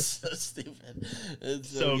 So stupid. It's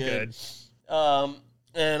so good.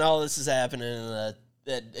 And all this is happening,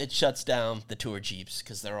 it shuts down the tour jeeps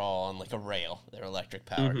because they're all on a rail. They're electric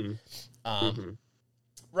powered.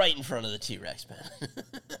 Right in front of the T-Rex, man.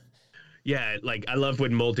 Yeah, I love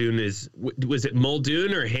when Muldoon was it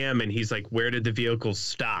Muldoon or Hammond? He's like, where did the vehicle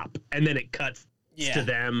stop? And then it cuts to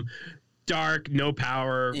them, dark, no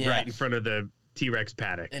power, right in front of the T-Rex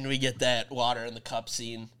paddock. And we get that water in the cup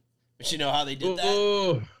scene. But you know how they did that?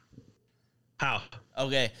 Oh, how?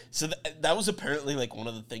 Okay, so that was apparently one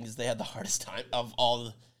of the things they had the hardest time of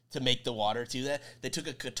all to make the water do that. They took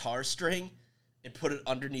a guitar string and put it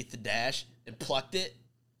underneath the dash and plucked it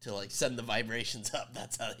to send the vibrations up.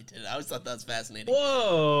 That's how they did it. I always thought that was fascinating.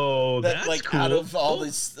 Whoa, that's cool. Out of all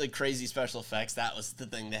these crazy special effects, that was the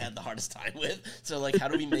thing they had the hardest time with. So how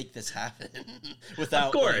do we make this happen without,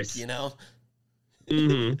 of course,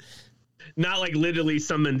 Mm-hmm. Not literally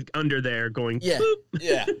someone under there going. Yeah, boop.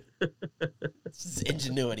 Yeah. It's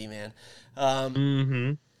ingenuity, man.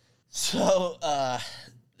 So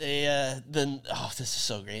this is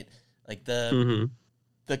so great. Like the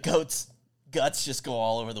goat's guts just go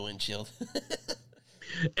all over the windshield.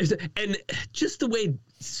 And just the way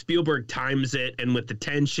Spielberg times it, and with the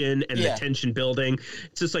tension and the tension building,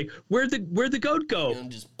 it's just like, where'd the goat go?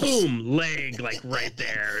 And just boom, leg like right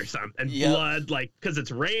there or something, and blood, like, because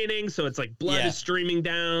it's raining, so it's like blood is streaming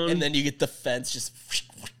down, and then you get the fence, just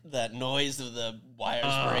that noise of the wires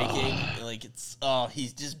breaking. Like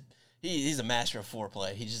he's a master of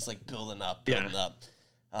foreplay. He's just like building up. The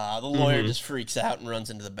lawyer just freaks out and runs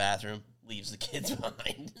into the bathroom. Leaves the kids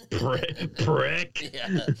behind. Prick.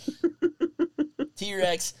 Yeah.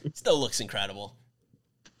 T-Rex still looks incredible.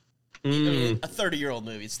 I mean, a 30-year-old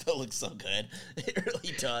movie still looks so good. It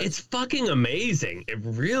really does. It's fucking amazing. It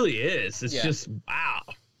really is. It's just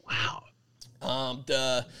wow.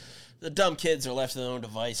 The dumb kids are left to their own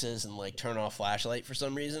devices and like turn off flashlight for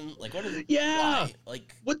some reason. Like, what is it? Yeah. Why?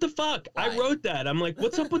 Like, what the fuck? Why? I wrote that. I'm like,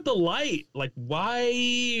 what's up with the light? Like,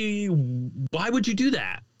 why would you do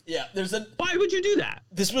that? Yeah, why would you do that?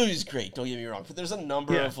 This movie is great, don't get me wrong, but there's a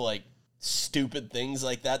number of like stupid things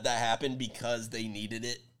like that happened because they needed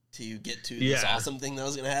it to get to this awesome thing that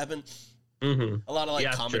was going to happen. A lot of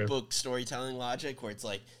like comic book storytelling logic where it's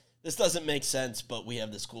like, this doesn't make sense, but we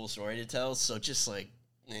have this cool story to tell, so just like,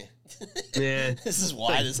 this is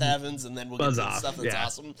why this happens, and then we'll get to the stuff that's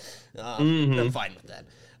awesome. I'm fine with that.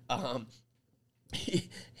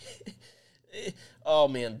 Oh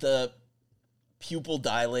man, the pupil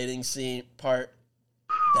dilating scene part,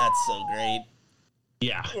 that's so great.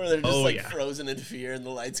 Yeah. Where they're just frozen in fear, and the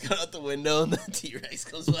lights go out the window, and the T-Rex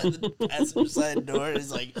goes by the passenger side door, and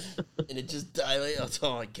it's like, and it just dilates.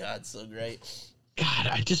 Oh my god, so great. God,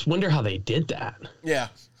 I just wonder how they did that. Yeah.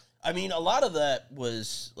 I mean, a lot of that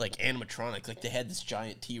was like animatronic. Like they had this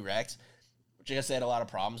giant T-Rex, which I guess they had a lot of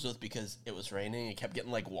problems with because it was raining and kept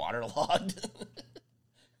getting like waterlogged.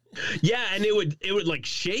 Yeah, and it would like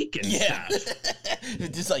shake and stuff.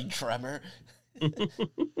 It just like tremor.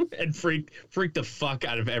 And freak the fuck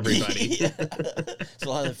out of everybody. So a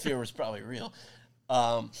lot of the fear was probably real.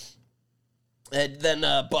 And then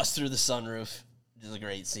bust through the sunroof, which is a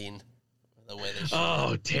great scene. The way they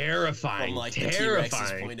show terrifying. From like the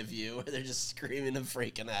T-Rex's point of view, where they're just screaming and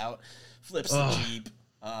freaking out. Flips the Jeep,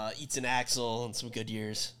 eats an axle and some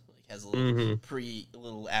Goodyears. Like has a little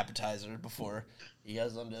little appetizer before he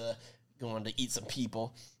goes on to go on to eat some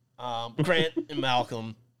people. Grant and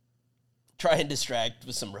Malcolm try and distract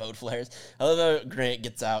with some road flares. I love how Grant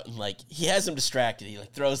gets out and like he has him distracted. He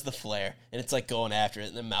like throws the flare and it's like going after it,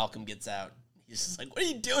 and then Malcolm gets out. He's just like, "What are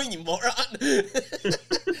you doing, you moron?"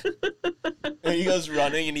 And he goes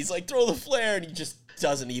running, and he's like, "Throw the flare," and he just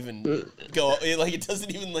doesn't even go. Like it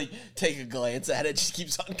doesn't even like take a glance at it. Just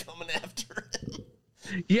keeps on coming after it.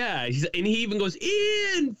 Yeah, and he even goes,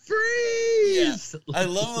 "In, freeze!" Yeah. I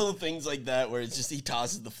love little things like that where it's just he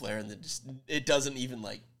tosses the flare and then just it doesn't even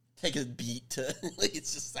like take a beat to like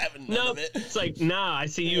it's just having none of it. It's like, nah, I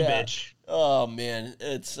see you, bitch. Oh man,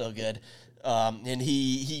 it's so good. And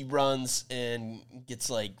he runs and gets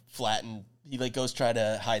like flattened. He like goes try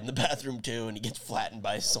to hide in the bathroom too, and he gets flattened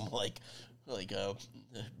by some like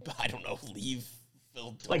I don't know, leaf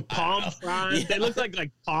filled like palm fronds. They look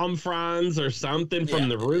like palm fronds or something from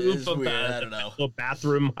the roof of the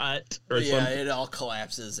bathroom hut or something. Yeah, it all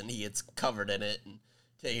collapses and he gets covered in it and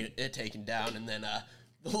taken down, and then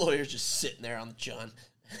the lawyer's just sitting there on the john.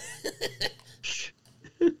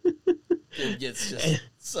 It gets just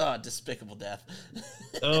despicable death.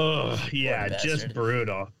 Oh yeah, just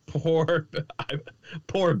brutal. Poor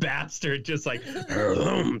bastard. Just like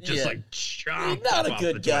like chopped. Not a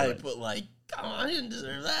good guy, but like, come on, he didn't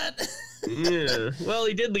deserve that. Yeah. Well,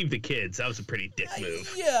 he did leave the kids. That was a pretty dick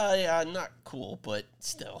move. Yeah, not cool, but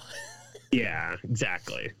still. Yeah,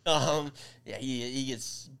 exactly. Yeah, he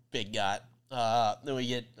gets big got. Then we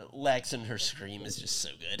get Lex, and her scream is just so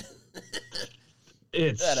good.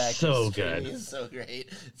 It's so good. It's so great.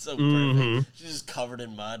 It's so perfect. She's just covered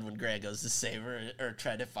in mud when Grant goes to save her or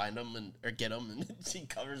try to find him or get him, and she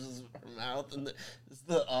covers her mouth and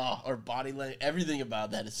her body language. Everything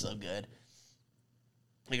about that is so good.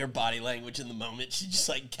 Like her body language in the moment, she's just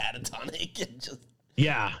like catatonic and just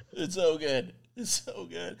it's so good. It's so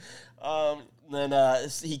good. Then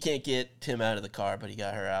he can't get Tim out of the car, but he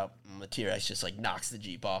got her out. And the T-Rex just like knocks the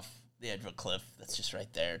Jeep off the edge of a cliff that's just right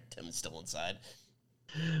there. Tim's still inside.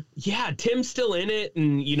 Yeah, Tim's still in it,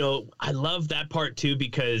 and I love that part too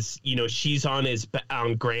because she's on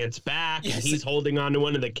Grant's back, and he's holding on to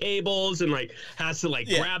one of the cables, and like has to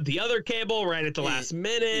grab the other cable right at the last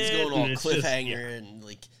minute. He's going all cliffhanger, and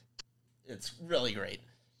like it's really great.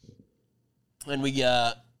 And we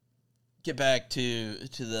get back to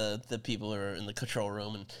the people who are in the control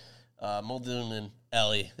room, and Muldoon and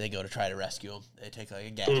Ellie, they go to try to rescue him. They take like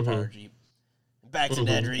a gas power jeep. Back to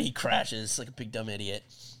Nedry, he crashes like a big dumb idiot.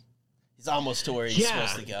 He's almost to where he's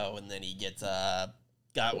supposed to go, and then he gets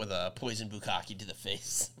got with a poison bukkake to the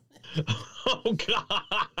face. Oh God!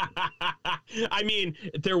 I mean,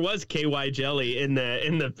 there was KY jelly in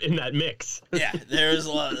that mix. Yeah, there's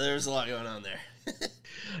a lot going on there.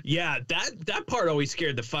 Yeah, that part always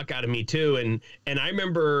scared the fuck out of me too. And I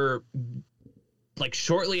remember, like,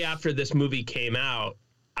 shortly after this movie came out,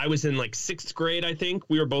 I was in like 6th grade. I think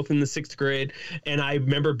we were both in the 6th grade, and I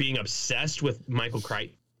remember being obsessed with Michael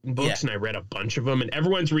Crichton books, and I read a bunch of them, and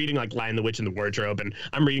everyone's reading like Lion the Witch and the Wardrobe, and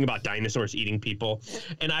I'm reading about dinosaurs eating people.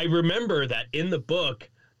 And I remember that in the book,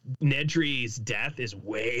 Nedry's death is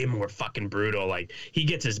way more fucking brutal. Like, he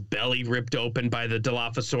gets his belly ripped open by the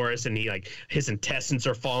Dilophosaurus, and he, like, his intestines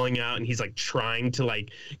are falling out, and he's like trying to like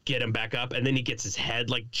get him back up, and then he gets his head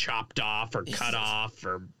like chopped off or cut off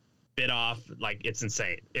or bit off. Like, it's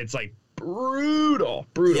insane. It's like brutal.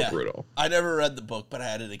 I never read the book, but I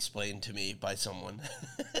had it explained to me by someone.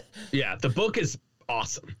 Yeah, the book is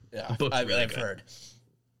awesome. Yeah, really I've heard.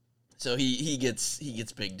 So he gets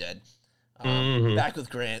Big dead. Back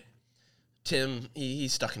with Grant. Tim,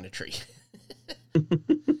 he's stuck in a tree.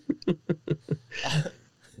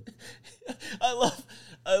 I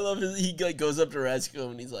love his, he like goes up to rescue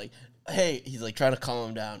him, and he's like, hey, he's like trying to calm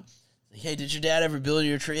him down. Hey, did your dad ever build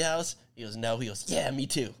your treehouse? He goes, no. He goes, yeah, me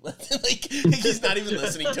too. Like, he's not even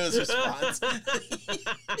listening to his response.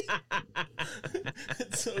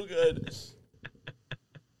 It's so good.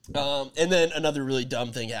 And then another really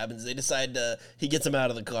dumb thing happens. They decide he gets him out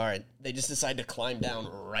of the car, and they just decide to climb down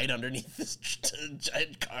right underneath this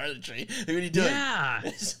giant car in the tree. Like, what are you doing? Yeah.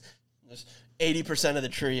 There's 80% of the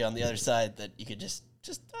tree on the other side that you could just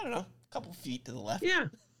I don't know, a couple feet to the left. Yeah.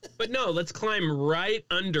 But no, let's climb right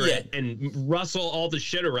under it and rustle all the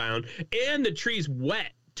shit around. And the tree's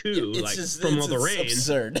wet, too, from all the rain. It's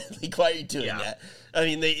absurd. Like, why are you doing that? I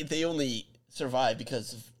mean, they only survive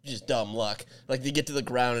because of just dumb luck. Like, they get to the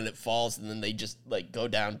ground and it falls, and then they just, like, go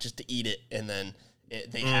down just to eat it, and then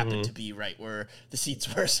they happen to be right where the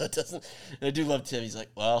seats were, so it doesn't... And I do love Tim. He's like,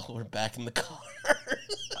 well, we're back in the car.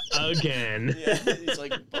 Again. Yeah, he's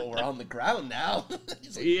like, well, we're on the ground now.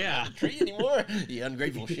 He's like, yeah. Not the tree anymore, you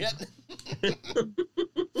ungrateful shit.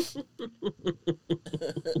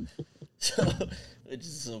 So, which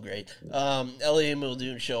is so great. Ellie and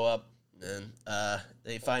Muldoon show up, and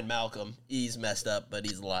they find Malcolm. He's messed up, but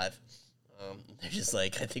he's alive. They're just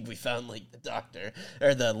like, I think we found, like, the doctor,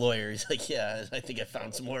 or the lawyer. He's like, yeah, I think I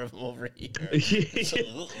found some more of them over here.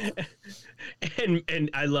 So, and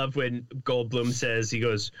I love when Goldblum says, he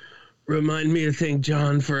goes, remind me to thank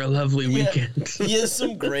John for a lovely weekend. He has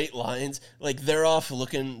some great lines. Like, they're off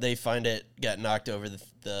looking, they find it got knocked over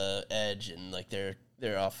the edge, and, like, they're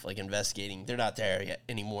off, like, investigating. They're not there yet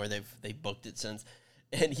anymore. They've booked it since.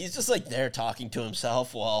 And he's just, like, there talking to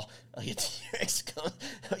himself while, like, a T-Rex comes.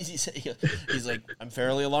 He's like, I'm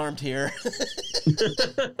fairly alarmed here. This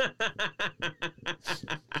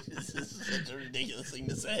is such a ridiculous thing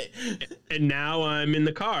to say. And now I'm in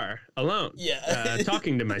the car, alone. Yeah.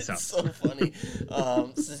 Talking to myself. It's so funny.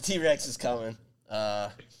 So the T-Rex is coming.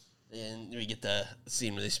 And we get the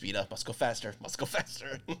scene where they speed up. Must go faster. Must go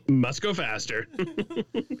faster. Must go faster.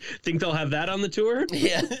 Think they'll have that on the tour?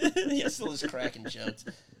 Yeah. Yeah, still just cracking jokes.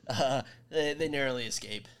 They narrowly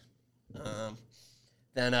escape.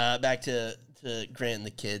 Then back to Grant and the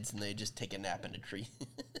kids, and they just take a nap in a tree.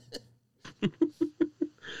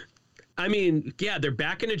 I mean, yeah, they're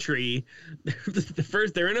back in a tree.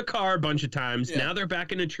 They're in a car a bunch of times. Yeah. Now they're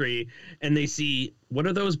back in a tree, and they see, what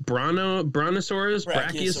are those, brontosaurus?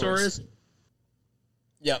 Brachiosaurus?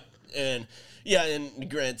 Yep. And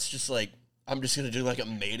Grant's just like, I'm just going to do like a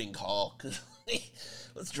mating call, because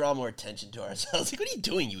let's draw more attention to ourselves. Like, what are you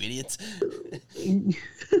doing, you idiots?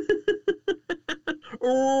 Like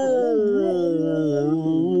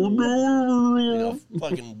a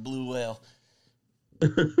fucking blue whale.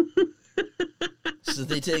 So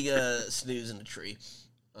they take a snooze in a tree.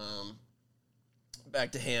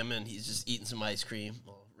 Back to Hammond. He's just eating some ice cream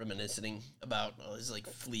while reminiscing about his like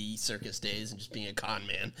flea circus days and just being a con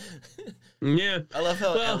man. Yeah. I love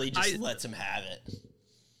how Ellie just lets him have it.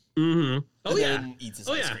 Mm-hmm. Oh, yeah. Then eats his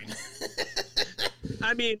ice cream.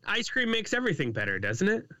 I mean, ice cream makes everything better, doesn't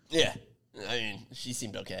it? Yeah. I mean, she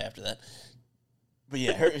seemed okay after that. But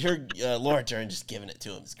yeah, her Laura Dern just giving it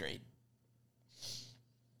to him is great.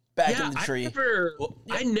 Back in the tree.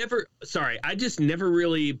 I just never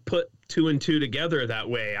really put two and two together that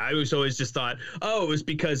way. I was always just thought, oh, it was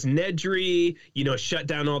because Nedry, shut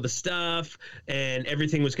down all the stuff and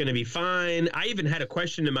everything was going to be fine. I even had a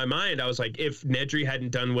question in my mind. I was like, if Nedry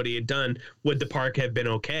hadn't done what he had done, would the park have been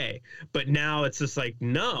okay? But now it's just like,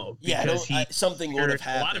 no, because something would have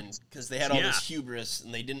happened because they had all this hubris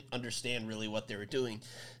and they didn't understand really what they were doing.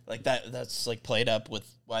 Like that's like played up with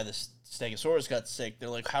why the Stegosaurus got sick. They're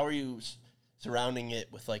like, how are you surrounding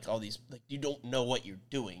it with like all these, like, you don't know what you're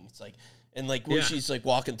doing. It's like, and like when she's like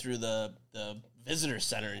walking through the visitor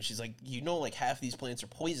center and she's like, like half these plants are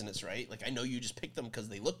poisonous, right? Like, I know you just picked them because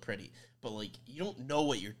they look pretty, but like, you don't know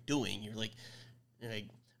what you're doing. You're like,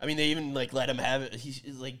 I mean, they even like let him have it. He's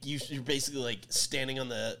like, you're basically like standing on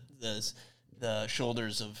the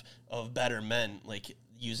shoulders of better men, like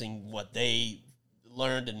using what they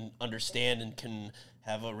learned and understand and can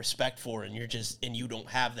have a respect for, and you don't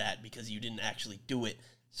have that because you didn't actually do it.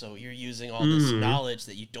 So you're using all this knowledge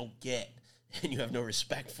that you don't get and you have no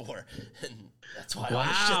respect for, and that's why all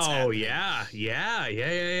this shit's happening.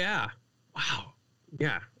 Yeah. Wow.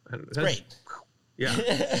 Yeah. That's great.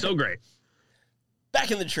 Yeah. So great. Back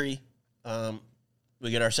in the tree, we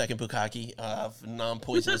get our second bukkake of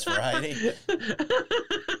non-poisonous variety.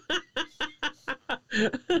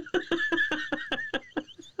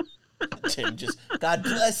 Tim just, God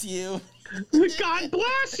bless you. God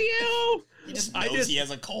bless you. He just knows he has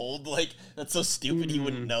a cold. Like, that's so stupid he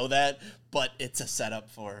wouldn't know that, but it's a setup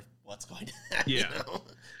for what's going to happen. Yeah.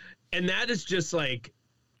 And that is just like,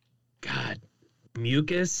 God,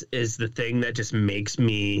 mucus is the thing that just makes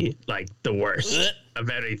me like the worst of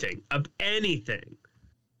anything.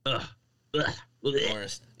 Ugh.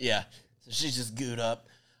 Worst. Yeah. So she's just gooed up.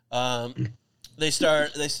 They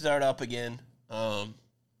start up again.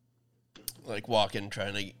 Like walking,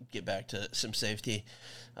 trying to get back to some safety.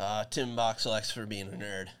 Tim mocks Lex for being a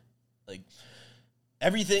nerd. Like,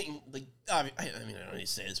 everything, like, I mean, I don't need to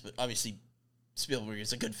say this, but obviously Spielberg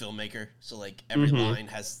is a good filmmaker, so, like, every line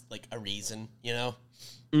has, like, a reason,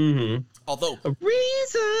 Although... A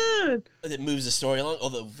reason! It moves the story along,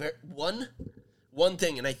 although one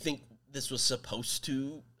thing, and I think this was supposed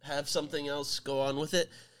to have something else go on with it,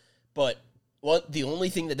 but the only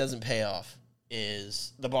thing that doesn't pay off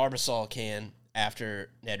is the Barbasol can, after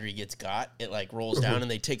Nedry gets got, it like rolls down and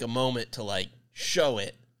they take a moment to like show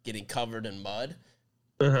it getting covered in mud.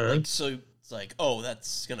 Like, so it's like, oh,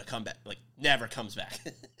 that's gonna come back. Like, never comes back.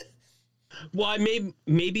 Well,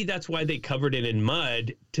 maybe that's why they covered it in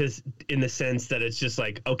mud, in the sense that it's just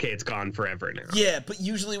like, okay, it's gone forever now. Yeah, but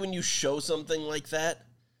usually when you show something like that,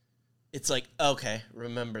 it's like, okay,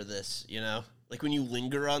 remember this, Like when you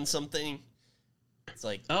linger on something, it's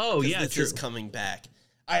like, oh yeah, this is coming back.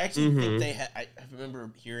 I actually think they had. I remember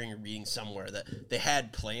hearing or reading somewhere that they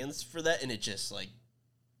had plans for that, and it just like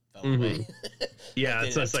fell away. Yeah,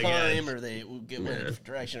 like so it's like time, or they would get went in a different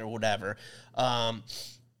direction, or whatever. So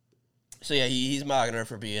yeah, he's mocking her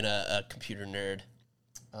for being a computer nerd.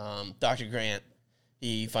 Dr. Grant,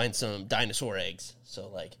 he finds some dinosaur eggs, so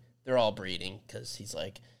like they're all breeding because he's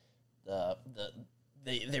like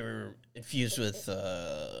they were infused with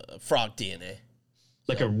frog DNA.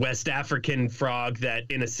 Like a West African frog that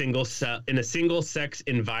in a single sex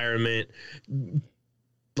environment,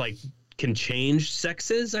 like, can change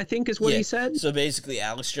sexes, I think is what he said. So basically,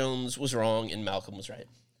 Alex Jones was wrong and Malcolm was right.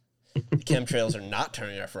 The chemtrails are not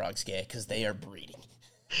turning our frogs gay because they are breeding.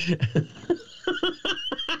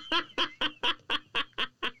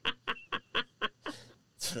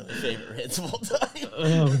 It's one of my favorite hits of all time.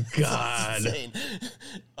 Oh God! Insane.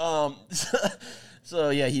 So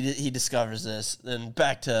yeah, he discovers this. Then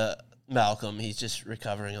back to Malcolm. He's just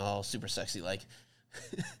recovering, all super sexy like.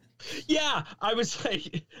 Yeah, I was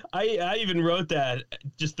like, I even wrote that,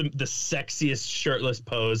 just the sexiest shirtless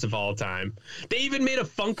pose of all time. They even made a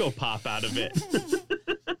Funko Pop out of it.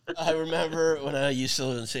 I remember when I used to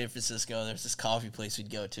live in San Francisco, there's this coffee place we'd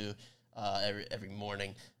go to every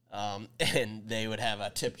morning, and they would have a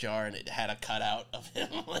tip jar, and it had a cutout of him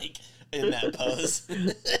like in that pose.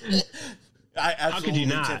 I absolutely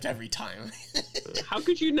tipped every time. How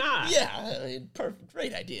could you not? Yeah, I mean, perfect,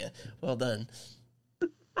 great idea. Well done.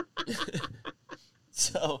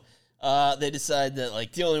 So they decide that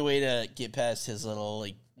like the only way to get past his little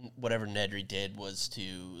like whatever Nedry did was to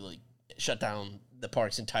like shut down the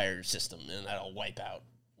park's entire system, and that'll wipe out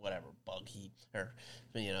whatever bug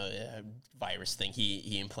virus thing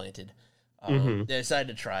he implanted. They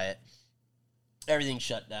decided to try it. Everything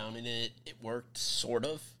shut down, and it worked sort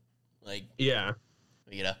of. Like, yeah,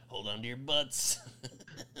 you gotta hold on to your butts.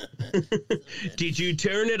 Did you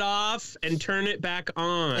turn it off and turn it back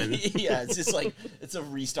on? Yeah, it's just like it's a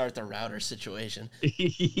restart the router situation.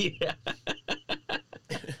 Yeah.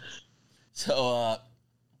 So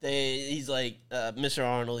he's like, Mr.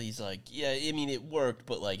 Arnold, he's like, yeah, I mean, it worked,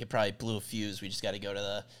 but like it probably blew a fuse. We just got to go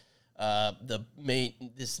to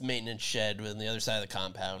this maintenance shed on the other side of the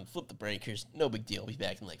compound, flip the breakers, no big deal. Be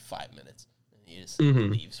back in like 5 minutes. And he just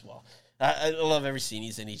leaves. Well, I love every scene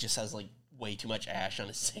he's in. He just has like way too much ash on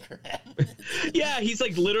his cigarette. Yeah, he's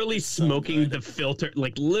like literally smoking the filter,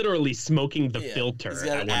 like literally smoking the filter. He's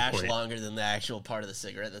got at an one ash point. longer than the actual part of the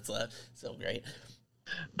cigarette that's left. So great.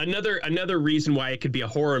 Another reason why it could be a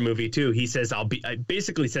horror movie too. He says,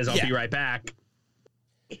 basically says, I'll be right back.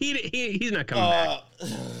 He's not coming back.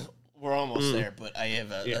 We're almost there, but I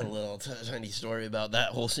have a little tiny story about that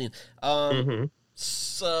whole scene.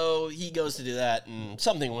 So he goes to do that, and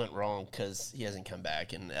something went wrong because he hasn't come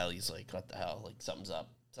back. And Ellie's like, "What the hell? Like something's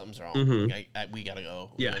up. Something's wrong. We gotta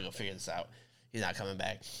go. We gotta go figure this out." He's not coming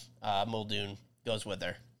back. Muldoon goes with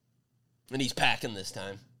her, and he's packing this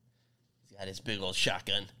time. He's got his big old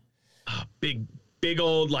shotgun. Oh, big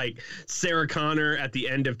old like Sarah Connor at the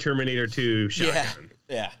end of Terminator 2 shotgun.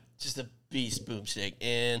 Yeah, just a beast boomstick.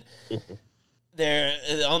 And they're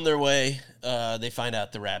on their way. They find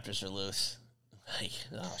out the Raptors are loose. Like,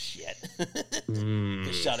 oh shit!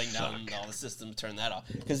 They're shutting down all the systems. Turn that off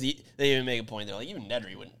because they even make a point. They're like, even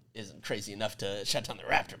Nedry isn't crazy enough to shut down the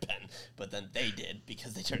Raptor pen, but then they did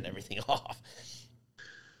because they turned everything off.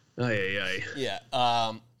 Yeah.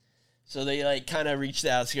 So they like kind of reach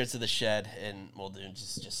the outskirts of the shed, and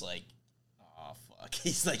Muldoon's just like, oh fuck.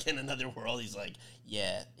 He's like in another world. He's like,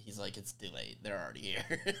 yeah. He's like, it's too late. They're already here.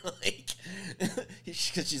 Like,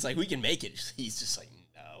 because she's like, we can make it. He's just like,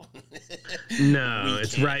 no,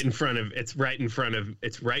 it's right in front of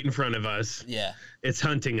us. Yeah, it's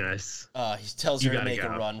hunting us. He tells her to make a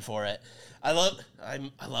run for it. I love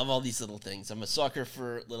all these little things. I'm a sucker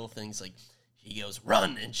for little things. Like he goes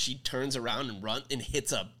run, and she turns around and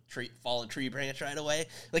hits a fallen tree branch right away.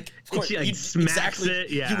 Like of course, she like smacks it.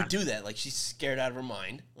 Yeah, you would do that. Like she's scared out of her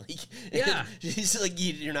mind. Like she's like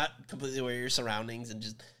you're not completely aware of your surroundings, and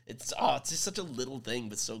just. It's just such a little thing,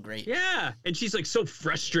 but so great. Yeah, and she's like so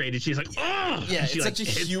frustrated. She's like, oh, yeah, she, it's like, such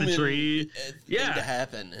a human thing to yeah,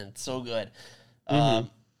 happen, and it's so good.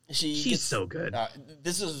 She's so good.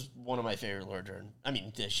 This is one of my favorite Laura Dern. I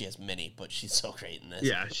mean, she has many, but she's so great in this.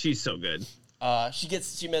 Yeah, she's so good. She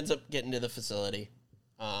ends up getting to the facility,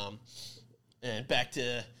 and back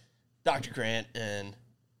to Dr. Grant and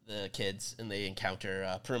the kids, and they encounter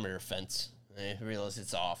a perimeter fence. They realize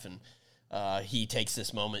it's off, and he takes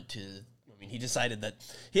this moment to. I mean, he decided that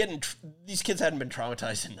these kids hadn't been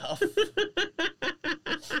traumatized enough.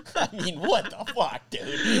 I mean, what the fuck,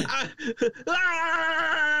 dude?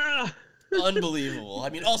 Unbelievable. I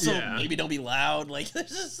mean, also maybe don't be loud. Like,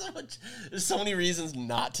 there's so many reasons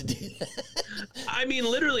not to do that. I mean,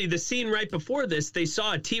 literally, the scene right before this, they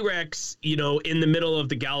saw a T-Rex, in the middle of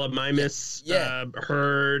the Gallimimus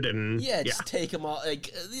herd, and just take them all.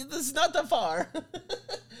 Like, this is not that far.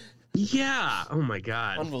 Yeah. Oh my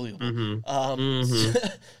God. Unbelievable.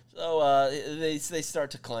 So they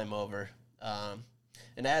start to climb over,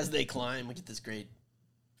 and as they climb, we get this great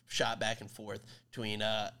shot back and forth between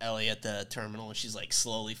Ellie at the terminal, and she's like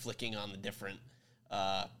slowly flicking on the different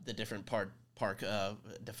park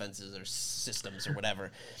defenses or systems or whatever.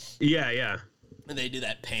 Yeah. And they do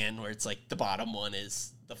that pan where it's like the bottom one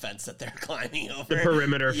is the fence that they're climbing over. The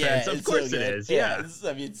perimeter fence. Of course it is. Yeah.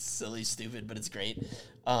 It's silly, stupid, but it's great.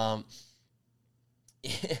 And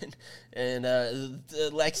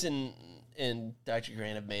Lex and Dr.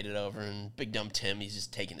 Grant have made it over, and Big Dumb Tim, he's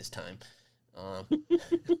just taking his time.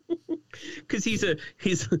 Because he's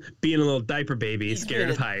being a little diaper baby, he's scared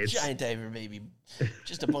of heights. Giant diaper baby,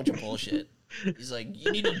 just a bunch of bullshit. He's like,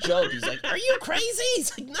 you need a joke. He's like, are you crazy?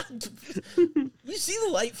 He's like, not. You see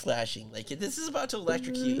the light flashing? Like, this is about to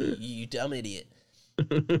electrocute you, you dumb idiot.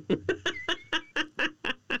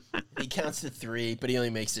 He counts to 3, but he only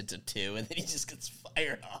makes it to 2, and then he just gets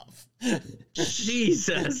fired off.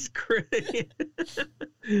 Jesus Christ.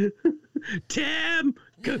 Tim!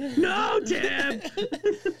 No, Tim!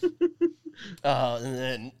 Oh, and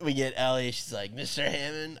then we get Ellie. She's like, Mr.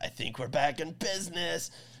 Hammond, I think we're back in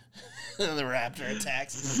business. And the raptor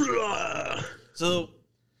attacks. So,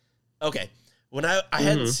 okay. When I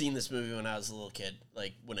hadn't seen this movie when I was a little kid,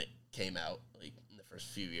 like when it came out, like in the first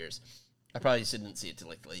few years. I probably just didn't see it till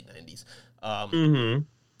like the late 90s.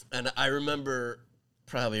 And I remember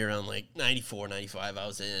probably around like 94, 95, I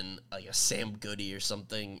was in like a Sam Goody or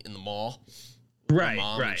something in the mall. Right, my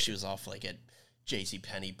mom, right. And she was off like at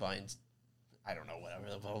JCPenney buying, I don't know, whatever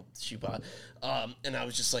the hell she bought. And I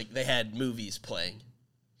was just like, they had movies playing.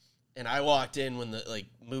 And I walked in when the like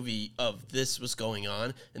movie of this was going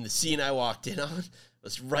on, and the scene I walked in on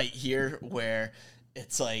was right here where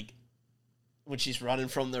it's like when she's running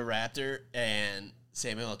from the raptor and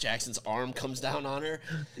Samuel L. Jackson's arm comes down on her.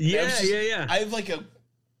 Yeah. I have like a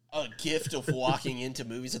gift of walking into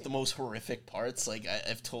movies at the most horrific parts. Like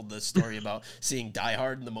I've told the story about seeing Die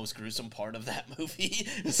Hard and the most gruesome part of that movie.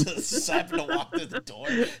 So just happened to walk through the door.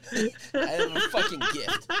 I have a fucking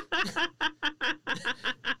gift.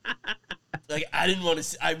 Like I didn't want to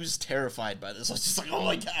see, I was terrified by this. I was just like, oh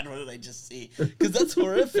my God, what did I just see? Because that's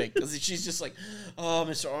horrific. Because she's just like, oh,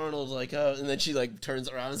 Mr. Arnold, like, oh, and then she like turns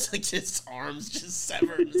around, it's like his arms just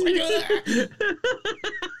severed. It's like,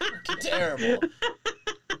 fucking terrible.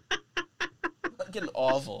 Fucking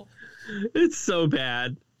awful. It's so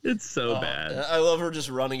bad. It's so bad. I love her just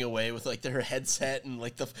running away with like her headset and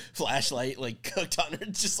like the flashlight like cooked on her,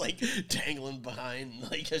 just like dangling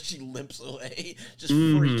behind, like as she limps away, just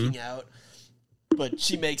freaking out. But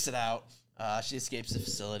she makes it out. She escapes the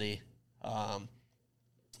facility.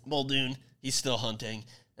 Muldoon, he's still hunting,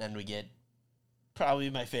 and we get probably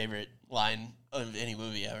my favorite line of any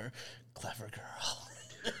movie ever: "Clever girl."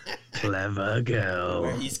 Clever girl.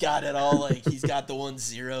 Where he's got it all, like he's got the one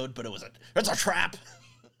zeroed, but it's a trap.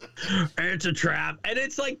 It's a trap. And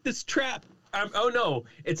it's like this trap. Oh no,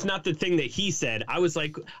 it's not the thing that he said. I was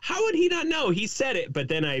like, how would he not know? He said it, but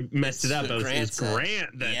then I messed it up. It was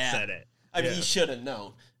Grant that said it. I mean, he should have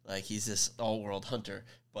known. Like, he's this all-world hunter,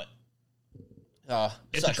 but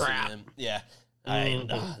it's a trap. Him. Yeah. And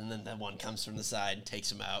then that one comes from the side and takes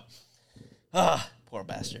him out. Poor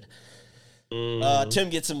bastard. Tim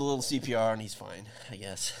gets him a little CPR, and he's fine, I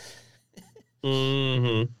guess.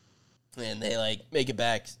 And they, like, make it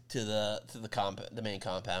back to the main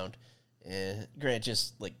compound. And Grant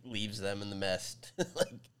just, like, leaves them in the mess to,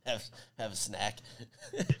 like, have a snack.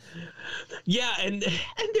 Yeah, and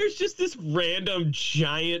there's just this random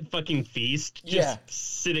giant fucking feast just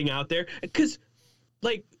sitting out there. Because,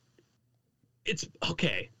 like, it's,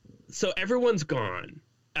 okay, so everyone's gone.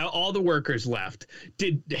 All the workers left.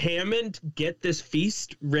 Did Hammond get this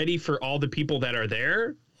feast ready for all the people that are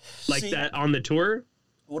there? Like that on the tour?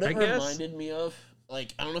 What it reminded me of,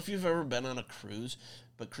 like, I don't know if you've ever been on a cruise,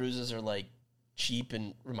 but cruises are, like, cheap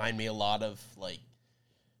and remind me a lot of, like,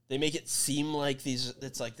 they make it seem like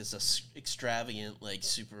it's like this extravagant, like,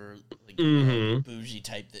 super, like, bougie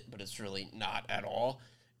type, but it's really not at all.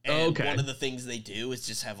 And one of the things they do is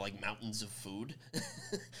just have, like, mountains of food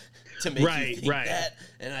to make you think that.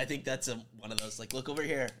 And I think that's one of those, like, look over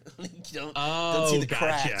here. You don't see the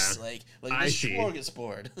cracks. Like I the see.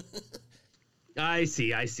 smorgasbord. I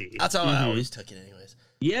see. That's how I always took it anyways.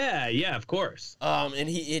 Yeah, of course.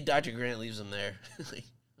 And Dr. Grant leaves him there. Like,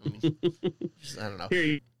 I don't know.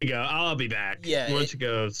 Here you go. I'll be back. Yeah. Why don't you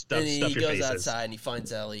go stuff your faces. And he goes outside and he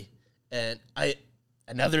finds Ellie. And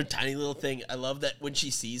another tiny little thing, I love that when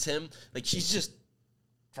she sees him, like, she's just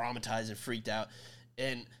traumatized and freaked out.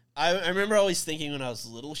 And I remember always thinking when I was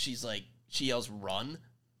little, she yells, "Run."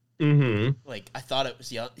 Like, I thought it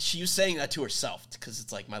was she was saying that to herself because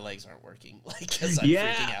it's like, my legs aren't working, like, because I'm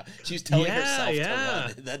freaking out. She was telling herself to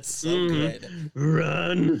run. That's so good.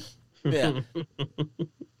 Run. Yeah.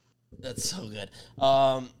 That's so good.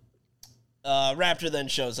 Raptor then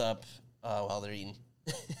shows up while they're eating.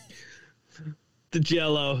 The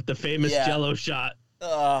Jello, the famous Jello shot.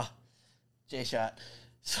 J-shot.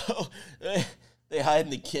 So they hide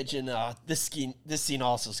in the kitchen. This scene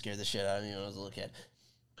also scared the shit out of me when I was a little kid.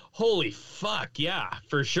 Holy fuck, yeah,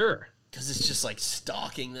 for sure. Because it's just, like,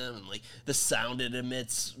 stalking them, and, like, the sound it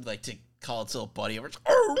emits, like, to call its little buddy over.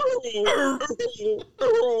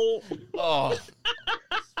 Oh,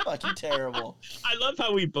 it's fucking terrible. I love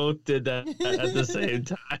how we both did that at the same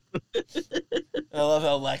time. I love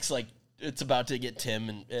how Lex, like, it's about to get Tim,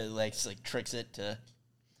 and Lex, like, tricks it to,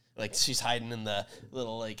 like, she's hiding in the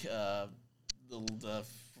little, like,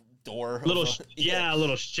 door. A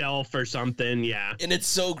little shelf or something, yeah. And it's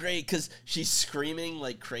so great because she's screaming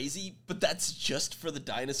like crazy, but that's just for the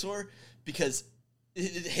dinosaur because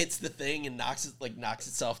it hits the thing and knocks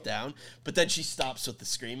itself down. But then she stops with the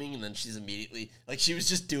screaming, and then she's immediately, like, she was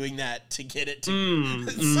just doing that to get it to.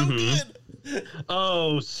 It's so good.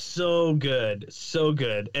 Oh, so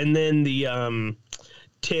good. And then the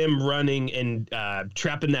Tim running and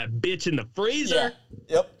trapping that bitch in the freezer. Yeah.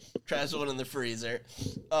 Yep. Traps one in the freezer.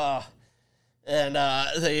 And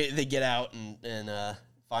they get out and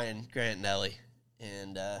find Grant and Ellie.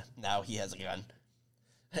 And now he has a gun.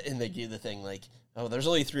 And they do the thing like, oh, there's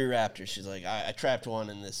only 3 raptors. She's like, I trapped one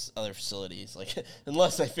in this other facility. He's like,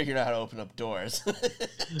 unless I figured out how to open up doors.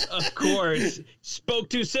 Of course. Spoke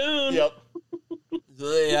too soon. Yep. So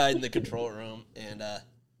they hide in the control room. And the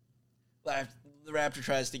raptor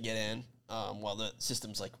tries to get in while the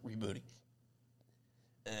system's, like, rebooting.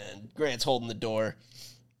 And Grant's holding the door.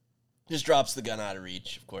 Just drops the gun out of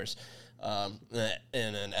reach, of course. And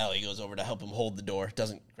then Ellie goes over to help him hold the door.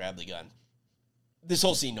 Doesn't grab the gun. This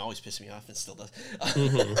whole scene always pisses me off. It still does.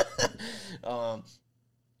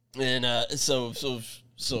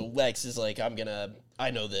 So Lex is like,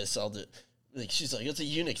 I know this. I'll do. Like, she's like, it's a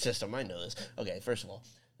Unix system. I know this. Okay, first of all,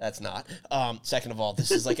 that's not. Second of all,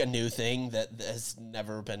 this is like a new thing that has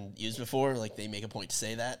never been used before. Like, they make a point to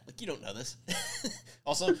say that. Like, you don't know this.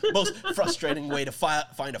 Also, most frustrating way to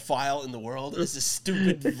find a file in the world is this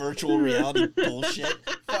stupid virtual reality bullshit.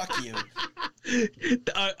 Fuck you.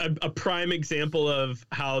 A prime example of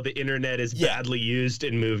how the internet is badly used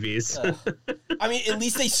in movies. I mean, at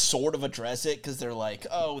least they sort of address it because they're like,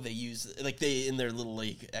 oh, they use like they in their little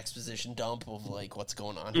like exposition dump of like what's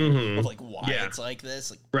going on here, of like why it's like this.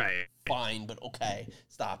 Like, right. Fine, but okay,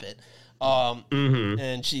 stop it.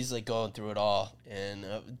 And she's like going through it all, and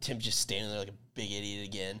Tim's just standing there like a big idiot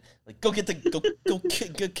again. Like, go kick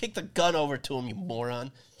the gun over to him, you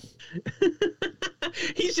moron.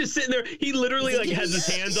 He's just sitting there. He literally like has his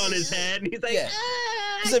hands on his head, and he's like,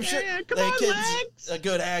 because I'm sure that kid's a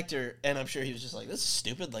good actor, and I'm sure he was just like, this is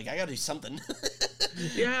stupid. Like, I got to do something.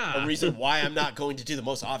 Yeah. A reason why I'm not going to do the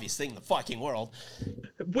most obvious thing in the fucking world.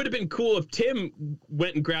 It would have been cool if Tim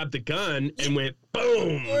went and grabbed the gun and went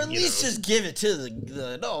boom. Or at least just give it to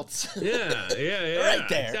the adults. Yeah. Right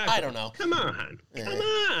there. Exactly. I don't know. Come on.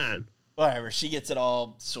 Whatever. She gets it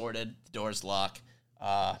all sorted. The doors lock.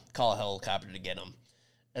 Call a helicopter to get him.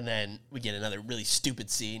 And then we get another really stupid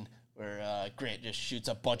scene where Grant just shoots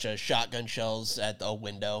a bunch of shotgun shells at the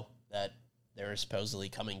window that they're supposedly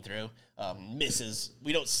coming through. Misses.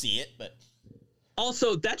 We don't see it, but...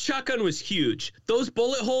 Also, that shotgun was huge. Those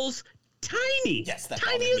bullet holes, tiny. Yes, that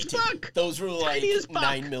tiny as fuck. Those were like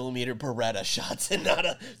 9mm Beretta shots and not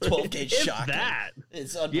a 12-gauge shotgun. That.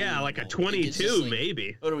 It's unbelievable. Yeah, like a 22 like,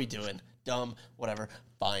 maybe. What are we doing? Dumb. Whatever.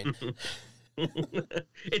 Fine.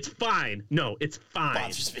 It's fine. No, it's fine.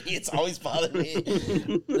 Bothers me. It's always bothered me.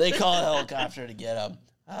 They call a helicopter to get him.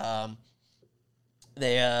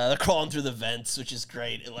 They're crawling through the vents, which is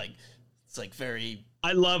great. It's like very.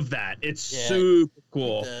 I love that. It's super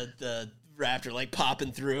cool. The Raptor like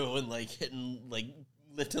popping through and like hitting like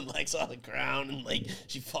lifting legs off the ground, and like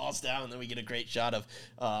she falls down, and then we get a great shot of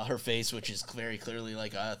her face, which is very clearly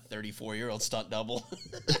like a 34-year-old stunt double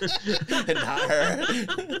and not her,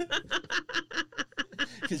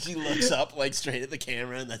 because she looks up like straight at the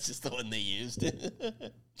camera, and that's just the one they used.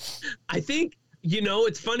 I think, you know,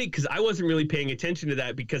 it's funny because I wasn't really paying attention to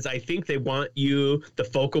that, because I think they want you, the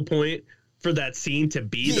focal point for that scene, to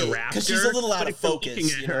be the Raptor. Because she's a little out of focus.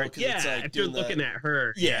 At her, it's like if you're looking at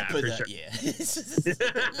her, for sure.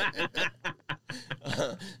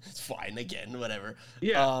 It's fine. Again, whatever.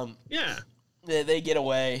 Yeah. They get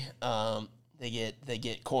away. They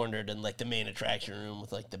get cornered in like the main attraction room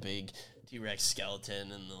with like the big T-Rex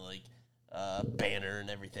skeleton and the like banner and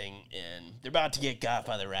everything, and they're about to get got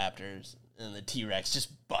by the Raptors. And the T-Rex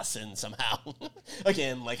just busts in somehow.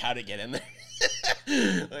 Again, like, how'd it get in there?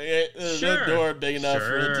 That door big enough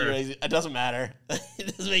for the T-Rex. It doesn't matter.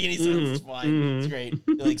 It doesn't make any sense. It's fine. It's great.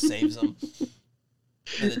 It, like, saves them.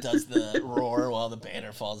 And it does the roar while the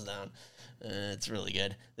banner falls down. It's really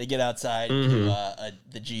good. They get outside to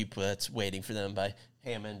the Jeep that's waiting for them by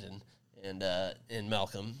Hammond and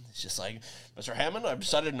Malcolm. It's just like, Mr. Hammond, I've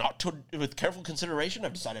decided not to, with careful consideration,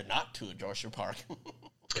 I've decided not to endorse your park.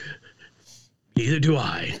 Neither do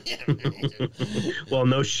I. Well,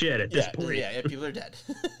 no shit at this point. Yeah, people are dead.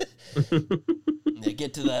 They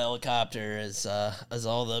get to the helicopter as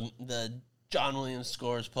all the John Williams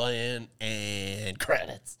scores playing and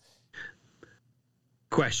credits.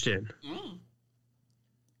 Question.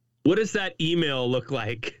 What does that email look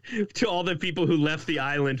like to all the people who left the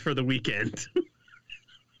island for the weekend?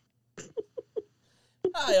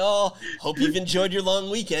 Hi, all. Hope you've enjoyed your long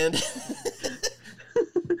weekend.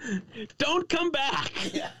 Don't come back.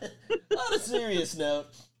 Yeah. On a serious note,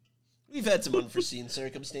 we've had some unforeseen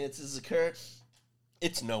circumstances occur.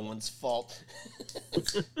 It's no one's fault.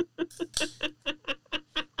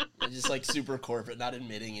 Just like super corporate, not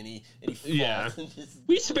admitting any fault. Yeah.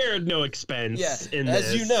 We spared no expense. Yeah. In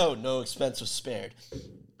As this. you know, no expense was spared.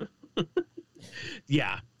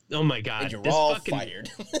 Yeah. Oh my God. And you're all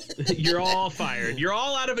fired. You're all fired. You're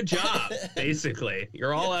all out of a job, basically.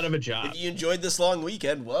 You're all out of a job. If you enjoyed this long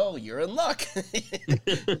weekend, well, you're in luck.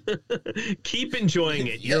 Keep enjoying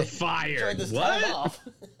it. You're fired. This what? time off.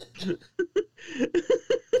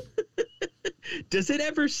 Does it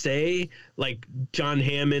ever say, like, John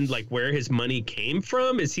Hammond, like, where his money came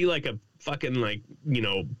from? Is he like a fucking, like, you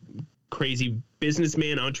know, crazy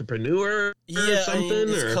businessman, entrepreneur or something?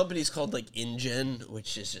 His company's called like InGen,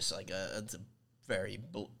 which is just like it's a very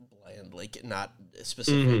blank land, like not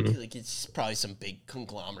specific. Like it's probably some big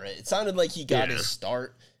conglomerate. It sounded like he got his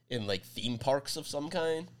start in like theme parks of some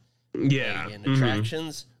kind. Yeah, like, and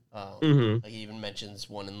attractions. Like he even mentions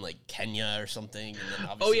one in like Kenya or something. And then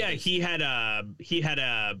obviously he had a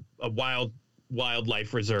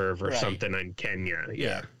wildlife reserve or something in Kenya.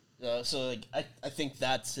 Yeah. So like I think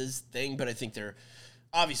that's his thing, but I think they're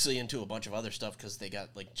obviously into a bunch of other stuff because they got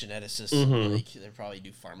like geneticists. Like they probably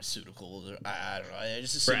do pharmaceuticals. Or, I don't know. I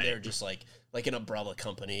just assume they're just like an umbrella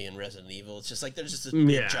company in Resident Evil. It's just like there's just this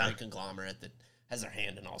big giant conglomerate that has their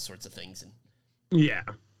hand in all sorts of things. And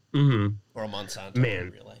or a Monsanto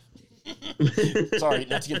in real life. Sorry,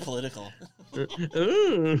 not to get political.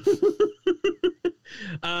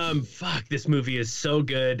 Fuck, this movie is so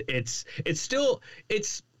good. It's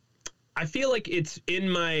I feel like it's in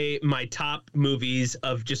my top movies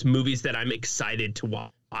of just movies that I'm excited to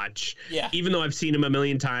watch. Yeah. Even though I've seen them a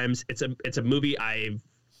million times, it's a movie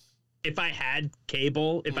if I had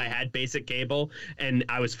cable, if I had basic cable and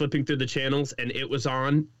I was flipping through the channels and it was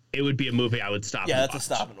on, it would be a movie I would stop. Yeah, that's a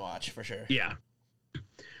stop and watch for sure. Yeah.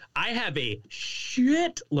 I have a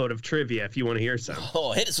shit load of trivia if you want to hear some.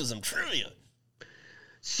 Oh, hit us with some trivia.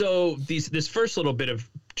 So this first little bit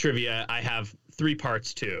of trivia, I have 3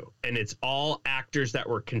 parts to, and it's all actors that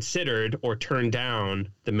were considered or turned down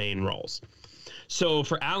the main roles. So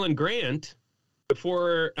for Alan Grant,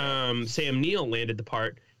 before Sam Neill landed the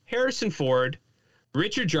part, Harrison Ford,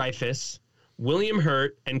 Richard Dreyfuss, William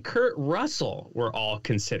Hurt, and Kurt Russell were all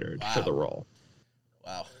considered for the role.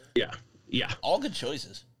 Wow. Yeah. All good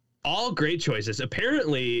choices. All great choices.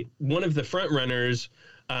 Apparently, one of the front runners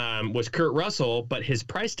was Kurt Russell, but his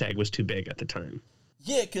price tag was too big at the time.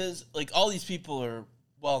 Yeah, because like all these people are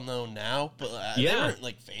well known now, but they weren't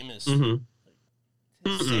like famous. Sam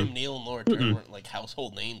Neill and Laura Dern weren't like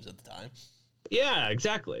household names at the time. Yeah,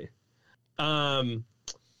 exactly.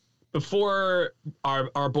 Before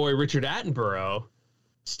our boy Richard Attenborough,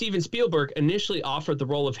 Steven Spielberg initially offered the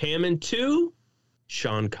role of Hammond to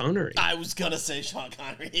Sean Connery. I was gonna say Sean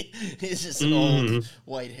Connery. He's just an old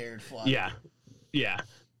white-haired fly. Yeah.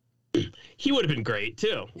 He would have been great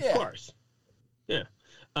too. Of course. Yeah.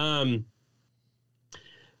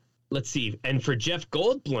 Let's see. And for Jeff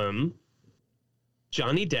Goldblum,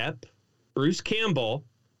 Johnny Depp, Bruce Campbell,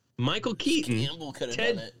 Michael Keaton, Campbell could have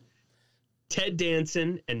done it. Ted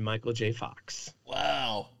Danson, and Michael J. Fox.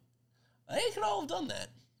 Wow. They could all have done that.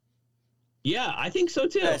 Yeah, I think so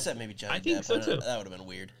too. Yeah, I said maybe Johnny Depp. I think so too. That would have been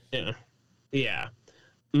weird. Yeah.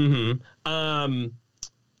 And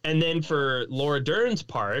then for Laura Dern's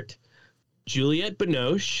part, Juliette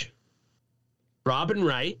Binoche, Robin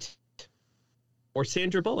Wright, or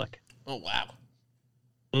Sandra Bullock. Oh, wow.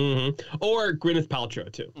 Or Gwyneth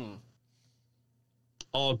Paltrow, too.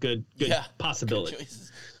 All good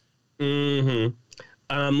possibilities. Good choices.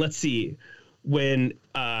 Let's see. When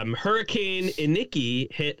Hurricane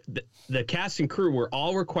Iniki hit, the cast and crew were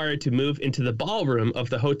all required to move into the ballroom of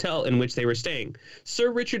the hotel in which they were staying.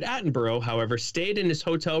 Sir Richard Attenborough, however, stayed in his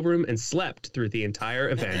hotel room and slept through the entire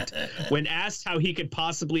event. When asked how he could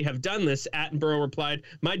possibly have done this, Attenborough replied,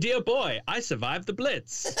 "My dear boy, I survived the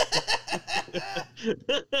Blitz."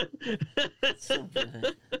 That's so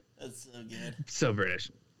British. That's so good. So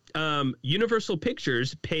British. Universal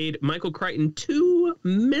Pictures paid Michael Crichton $2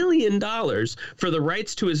 million for the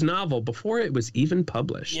rights to his novel before it was even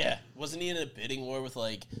published. Yeah, wasn't he in a bidding war with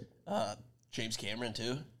like James Cameron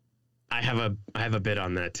too? I have a bid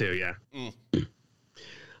on that too. Yeah.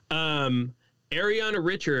 Ariana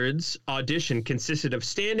Richards' audition consisted of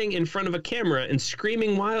standing in front of a camera and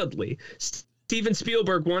screaming wildly. Steven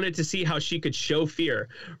Spielberg wanted to see how she could show fear.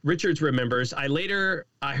 Richards remembers, I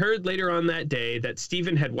heard later on that day that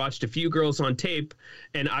Steven had watched a few girls on tape,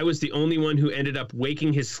 and I was the only one who ended up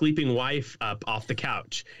waking his sleeping wife up off the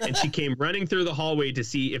couch. And she came running through the hallway to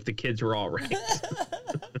see if the kids were all right.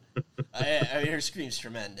 I mean, her scream's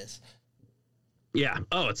tremendous. Yeah.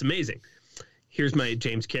 Oh, it's amazing. Here's my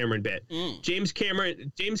James Cameron bit. James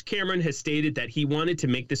Cameron has stated that he wanted to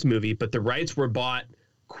make this movie, but the rights were bought,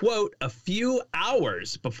 quote, a few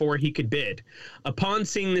hours before he could bid. Upon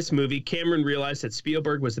seeing this movie, Cameron realized that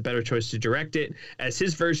Spielberg was the better choice to direct it, as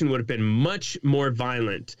his version would have been much more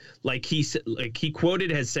violent. Like he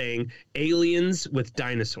quoted as saying, aliens with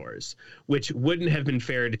dinosaurs, which wouldn't have been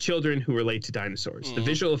fair to children who relate to dinosaurs. The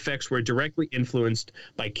visual effects were directly influenced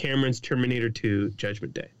by Cameron's Terminator 2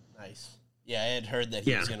 Judgment Day. Nice. Yeah, I had heard that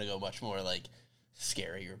he was going to go much more like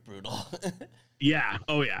scary or brutal. Yeah.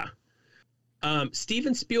 Oh, yeah.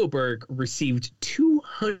 Steven Spielberg received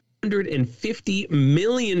 $250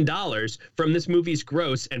 million from this movie's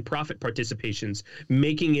gross and profit participations,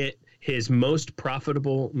 making it his most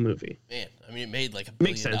profitable movie. Man, I mean, it made like $1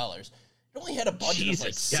 Makes billion. sense. It only had a budget of like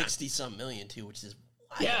Jesus, yeah. 60-some million too, which is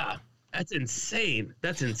wild. Yeah, that's insane.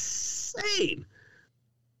 That's insane.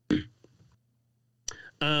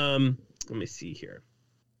 Let me see here.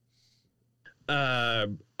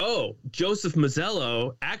 Joseph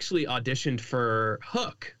Mazzello actually auditioned for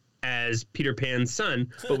Hook as Peter Pan's son,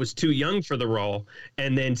 but was too young for the role.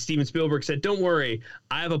 And then Steven Spielberg said, "Don't worry,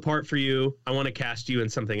 I have a part for you. I want to cast you in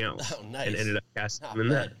something else." Oh, nice. And ended up casting Not him in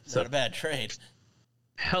bad. that. So Not a bad trade.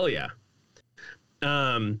 hell yeah.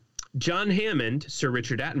 John Hammond, Sir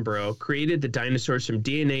Richard Attenborough, created the dinosaurs from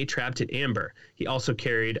DNA trapped in amber. He also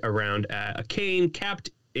carried around a cane capped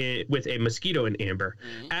with a mosquito in amber.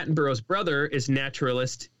 Attenborough's brother is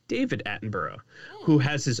naturalist David Attenborough, who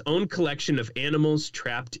has his own collection of animals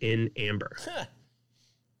trapped in amber.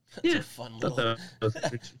 That's a fun little...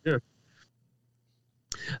 Yeah.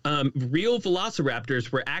 Real velociraptors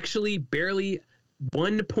were actually barely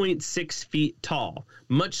 1.6 feet tall,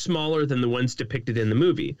 much smaller than the ones depicted in the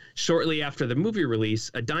movie. Shortly after the movie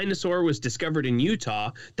release, a dinosaur was discovered in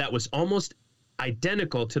Utah that was almost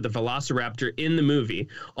identical to the velociraptor in the movie.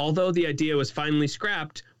 Although the idea was finally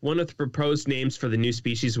scrapped, one of the proposed names for the new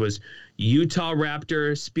species was Utah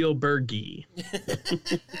Raptor Spielbergi.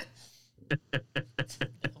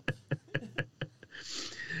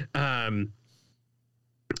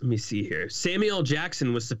 Let me see here. Samuel L.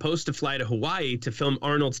 Jackson was supposed to fly to Hawaii to film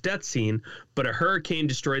Arnold's death scene, but a hurricane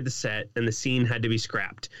destroyed the set and the scene had to be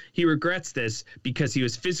scrapped. He regrets this because he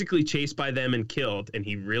was physically chased by them and killed, and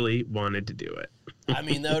he really wanted to do it. I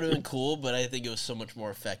mean, that would have been cool, but I think it was so much more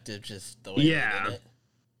effective just the way they did it.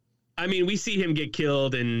 I mean, we see him get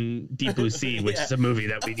killed in Deep Blue Sea, which is a movie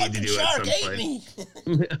that we need to do at some point.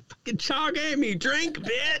 Fucking shark ate me. Drink,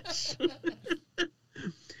 bitch.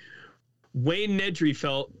 Wayne Knight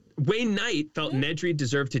felt Nedry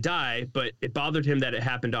deserved to die, but it bothered him that it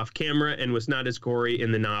happened off camera and was not as gory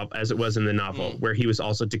in the novel as it was in the novel, where he was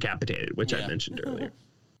also decapitated, which I mentioned earlier.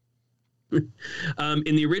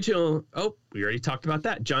 In the original, we already talked about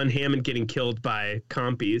that. John Hammond getting killed by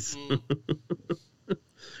compies.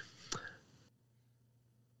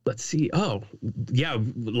 Let's see. Oh, yeah, a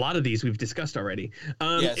lot of these we've discussed already.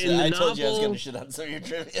 Yes, I told you I was going to shit on some of your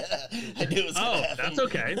trivia. I knew it was going to happen. That's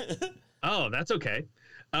okay. That's okay.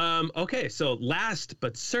 Okay, so last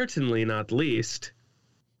but certainly not least,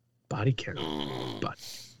 body count.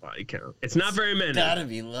 Body count. It's not very many. Gotta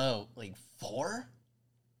be low. Like 4?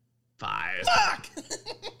 5. Fuck!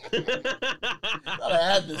 Thought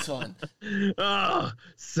I had this one. Oh,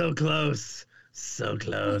 so close. So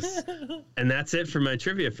close. And that's it for my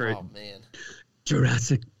trivia for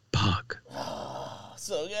Jurassic Park. Oh,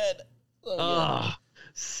 so good. So good. Oh,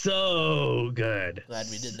 so good. Glad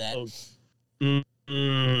we did that.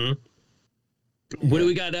 What do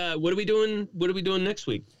we got? What are we doing? What are we doing next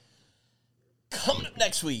week? Coming up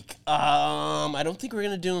next week, I don't think we're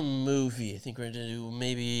gonna do a movie. I think we're gonna do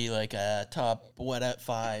maybe like a top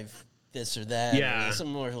 5 this or that. Yeah, or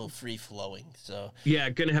some more a little free flowing. So yeah,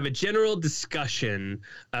 gonna have a general discussion,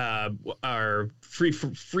 our free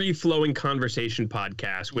flowing conversation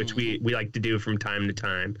podcast, which we like to do from time to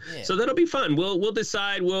time. Yeah. So that'll be fun. We'll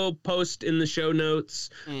decide. We'll post in the show notes.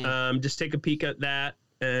 Just take a peek at that,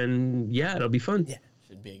 and yeah, it'll be fun. Yeah,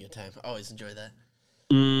 should be a good time. I always enjoy that.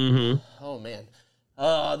 Oh man,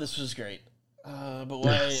 this was great. But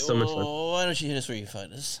why? So much fun. Why don't you hit us where you can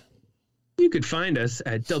find us? You could find us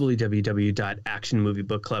at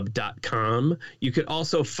www.actionmoviebookclub.com. You could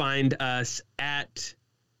also find us at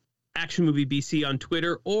Action Movie BC on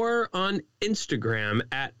Twitter or on Instagram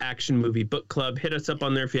at Action Movie Book Club. Hit us up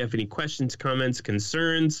on there if you have any questions, comments,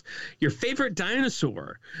 concerns, your favorite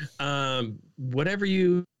dinosaur, whatever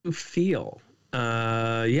you feel.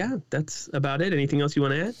 Yeah, that's about it. Anything else you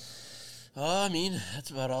want to add? I mean, that's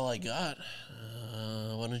about all I got.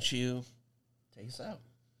 Why don't you take us out?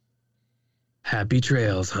 Happy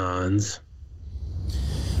trails, Hans.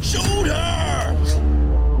 Shoot her!